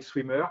Dead Alive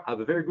Swimmer have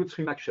a very good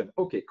swim action.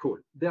 Okay, cool,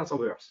 there's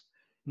others.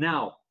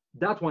 Now,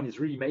 that one is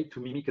really made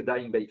to mimic a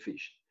dying bait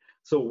fish.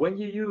 So when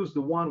you use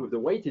the one with the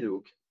weighted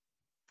hook,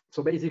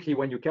 so basically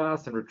when you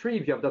cast and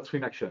retrieve, you have that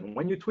swim action.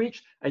 When you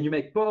twitch and you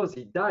make pause,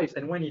 it dives,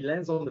 and when it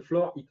lands on the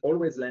floor, it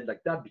always lands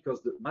like that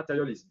because the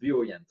material is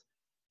buoyant.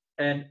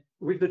 And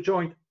with the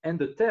joint and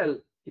the tail,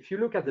 if you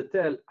look at the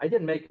tail, I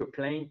didn't make a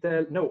plain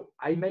tail. No,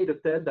 I made a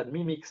tail that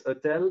mimics a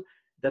tail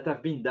that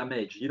have been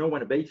damaged. You know,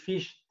 when a bait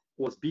fish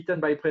was bitten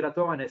by a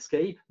predator and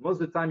escaped,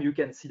 most of the time you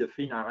can see the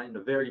fin are in a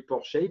very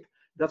poor shape.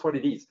 That's what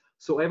it is.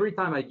 So every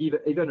time I give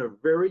even a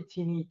very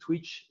teeny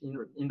twitch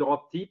in the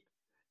rope tip,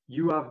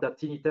 you have that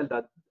teeny tail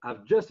that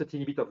have just a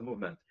teeny bit of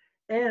movement.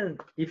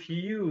 And if you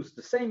use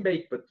the same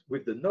bait but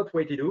with the not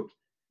weighted hook,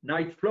 now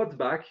it floats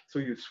back. So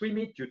you swim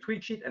it, you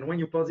twitch it, and when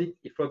you pause it,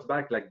 it floats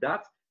back like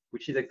that,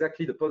 which is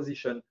exactly the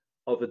position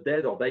of a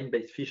dead or dying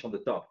bait fish on the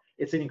top.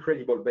 It's an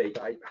incredible bait.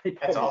 I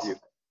promise awesome. you.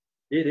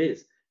 It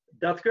is.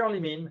 That curly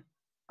mean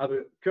have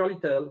a curly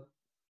tail,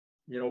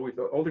 you know, with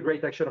all the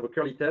great action of a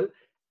curly tail.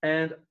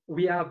 And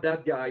we have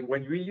that guy,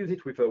 when we use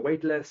it with a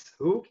weightless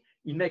hook,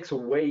 it makes a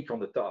wake on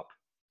the top.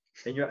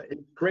 And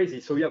it's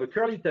crazy. So you have a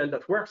curly tail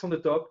that works on the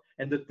top,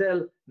 and the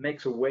tail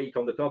makes a wake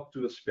on the top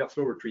to the super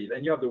slow retrieve.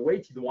 And you have the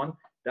weighted one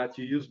that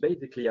you use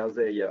basically as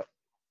a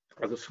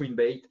swim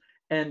bait.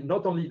 And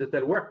not only the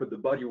tail work, but the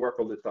body work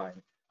all the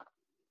time.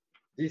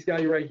 This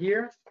guy right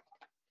here,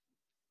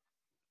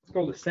 it's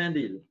called a sand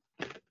eel.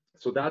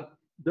 So that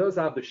does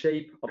have the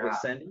shape of a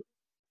sand eel.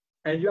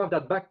 And you have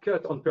that back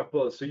cut on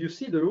purpose. So you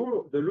see the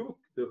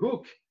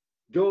hook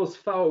goes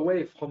far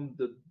away from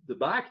the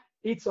back.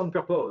 It's on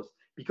purpose,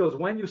 because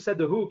when you set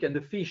the hook and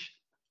the fish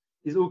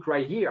is hooked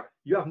right here,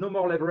 you have no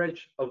more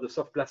leverage of the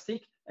soft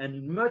plastic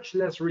and much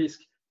less risk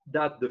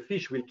that the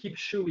fish will keep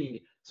chewing.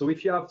 So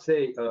if you have,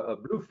 say, a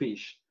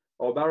bluefish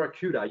or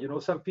barracuda, you know,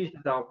 some fish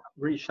that are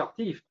really sharp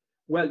teeth,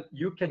 well,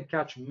 you can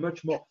catch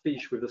much more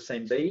fish with the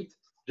same bait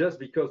just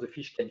because the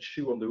fish can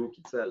chew on the hook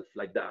itself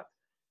like that.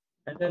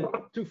 And then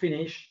to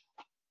finish,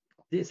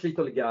 this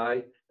little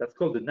guy that's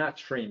called the nat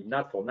shrimp,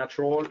 nat for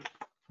natural,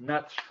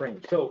 nat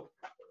shrimp. So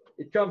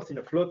it comes in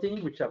a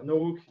floating, which have no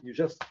hook. You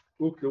just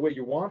hook the way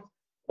you want,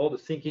 or the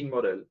sinking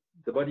model.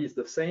 The body is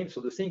the same, so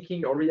the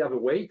sinking already have a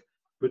weight,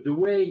 but the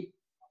way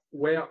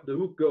where the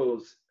hook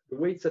goes, the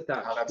way it's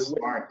attached. Oh, that's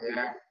smart.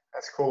 Yeah,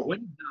 that's cool.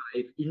 When you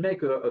dive, it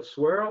make a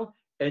swirl,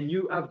 and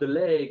you have the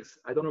legs.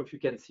 I don't know if you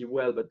can see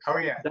well, but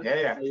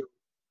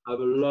have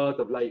a lot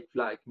of like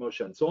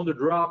motion. So on the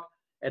drop,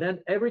 and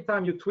then every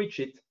time you twitch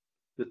it,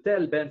 the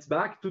tail bends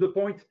back to the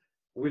point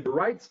with the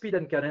right speed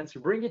and cadence.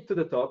 You bring it to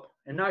the top,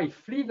 and now it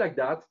flees like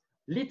that.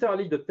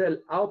 Literally, the tail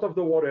out of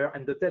the water,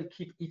 and the tail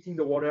keep eating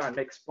the water and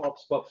makes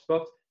pops, pops,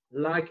 pops,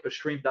 like a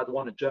shrimp that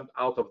want to jump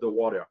out of the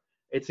water.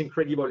 It's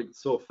incredible.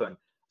 It's so fun.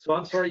 So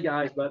I'm sorry,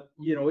 guys, but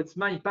you know, it's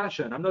my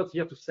passion. I'm not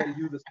here to sell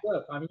you the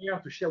stuff. I'm here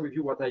to share with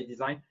you what I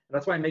designed. And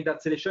that's why I make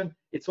that selection.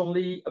 It's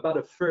only about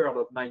a third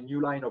of my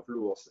new line of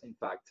lures, in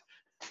fact.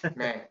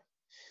 Man,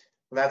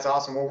 well, that's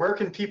awesome. Well, where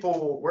can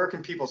people?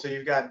 So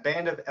you've got a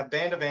band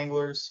of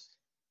anglers.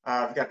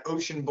 You've got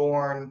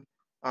Oceanborn.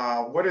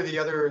 What are the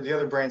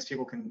other brands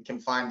people can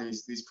find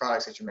these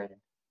products that you're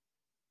making?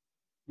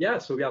 Yeah,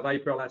 so we have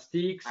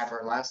Hyperelastics.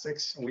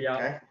 Hyperelastics. We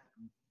have,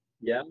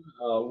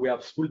 we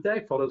have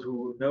Vitek. For those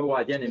who know,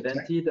 I again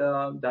invented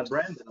that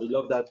brand. I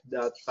love that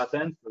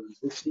patent,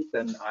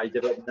 and I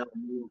developed now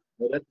new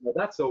models for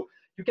that. So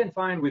you can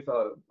find with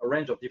a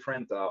range of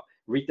different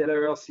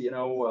retailers, you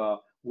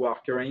know, who are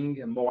carrying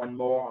more and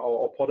more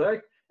our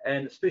product,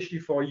 and especially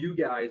for you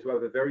guys who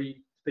have a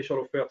very special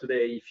offer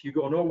today. If you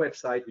go on our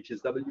website, which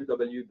is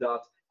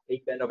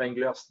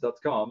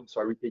www.abandofanglers.com,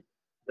 so I repeat,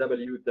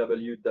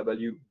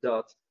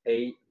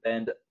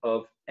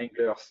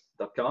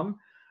 www.abandofanglers.com,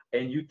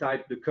 and you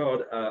type the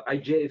code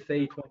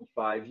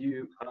IGFA25,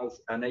 you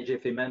as an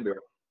IGFA member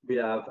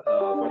will have,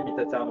 for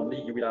limited time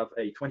only, you will have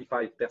a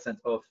 25%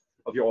 off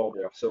of your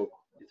order. So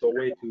it's a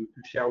way to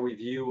share with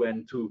you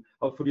and to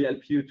hopefully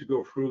help you to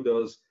go through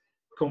those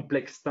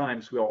complex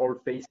times we are all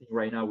facing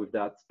right now with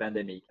that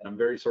pandemic. And I'm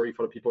very sorry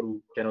for the people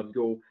who cannot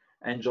go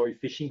enjoy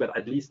fishing, but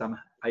at least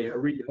I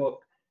really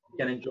hope you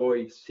can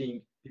enjoy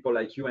seeing people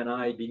like you and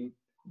I doing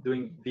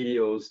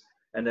videos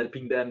and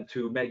helping them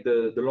to make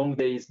the long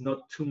days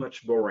not too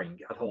much boring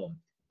at home.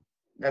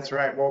 That's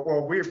right.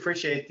 Well, we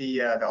appreciate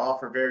the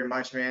offer very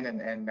much, man,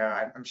 and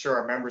I'm sure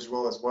our members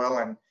will as well.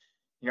 And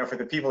you know, for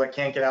the people that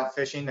can't get out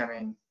fishing, I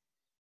mean,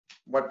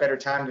 what better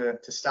time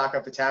to stock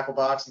up the tackle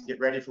box and get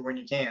ready for when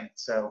you can.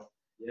 So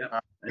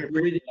yeah,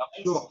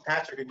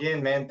 Patrick,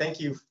 again, man, thank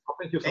you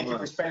for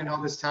spending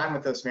all this time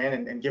with us,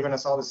 man, and giving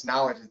us all this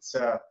knowledge. It's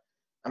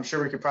I'm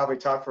sure we could probably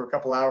talk for a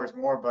couple hours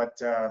more, but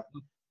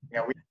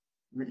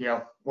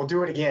we'll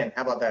do it again.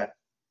 How about that?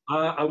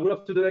 I would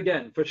love to do it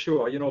again for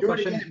sure. You know, do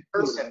it again in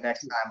person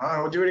next time. Huh?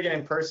 We'll do it again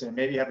in person.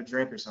 Maybe have a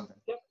drink or something.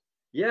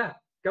 Yeah,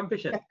 come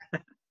fishing.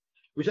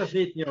 We just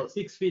need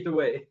 6 feet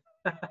away.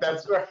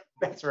 That's right.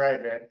 That's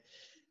right, man.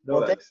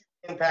 Well, thanks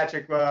again,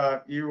 Patrick.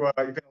 You've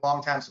been a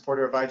long-time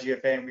supporter of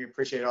IGFA, and we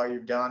appreciate all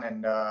you've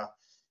done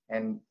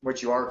and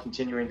what you are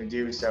continuing to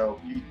do. So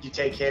you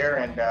take care,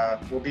 and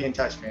we'll be in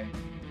touch, man.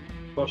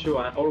 For sure.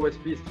 I'm always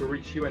pleased to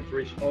reach you and to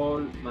reach all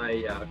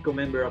my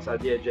co-members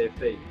at the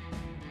IGFA.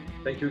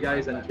 Thank you,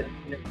 guys, and stay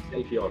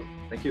safe, y'all.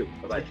 Thank you.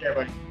 Bye-bye. Take care,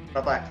 buddy.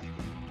 Bye-bye.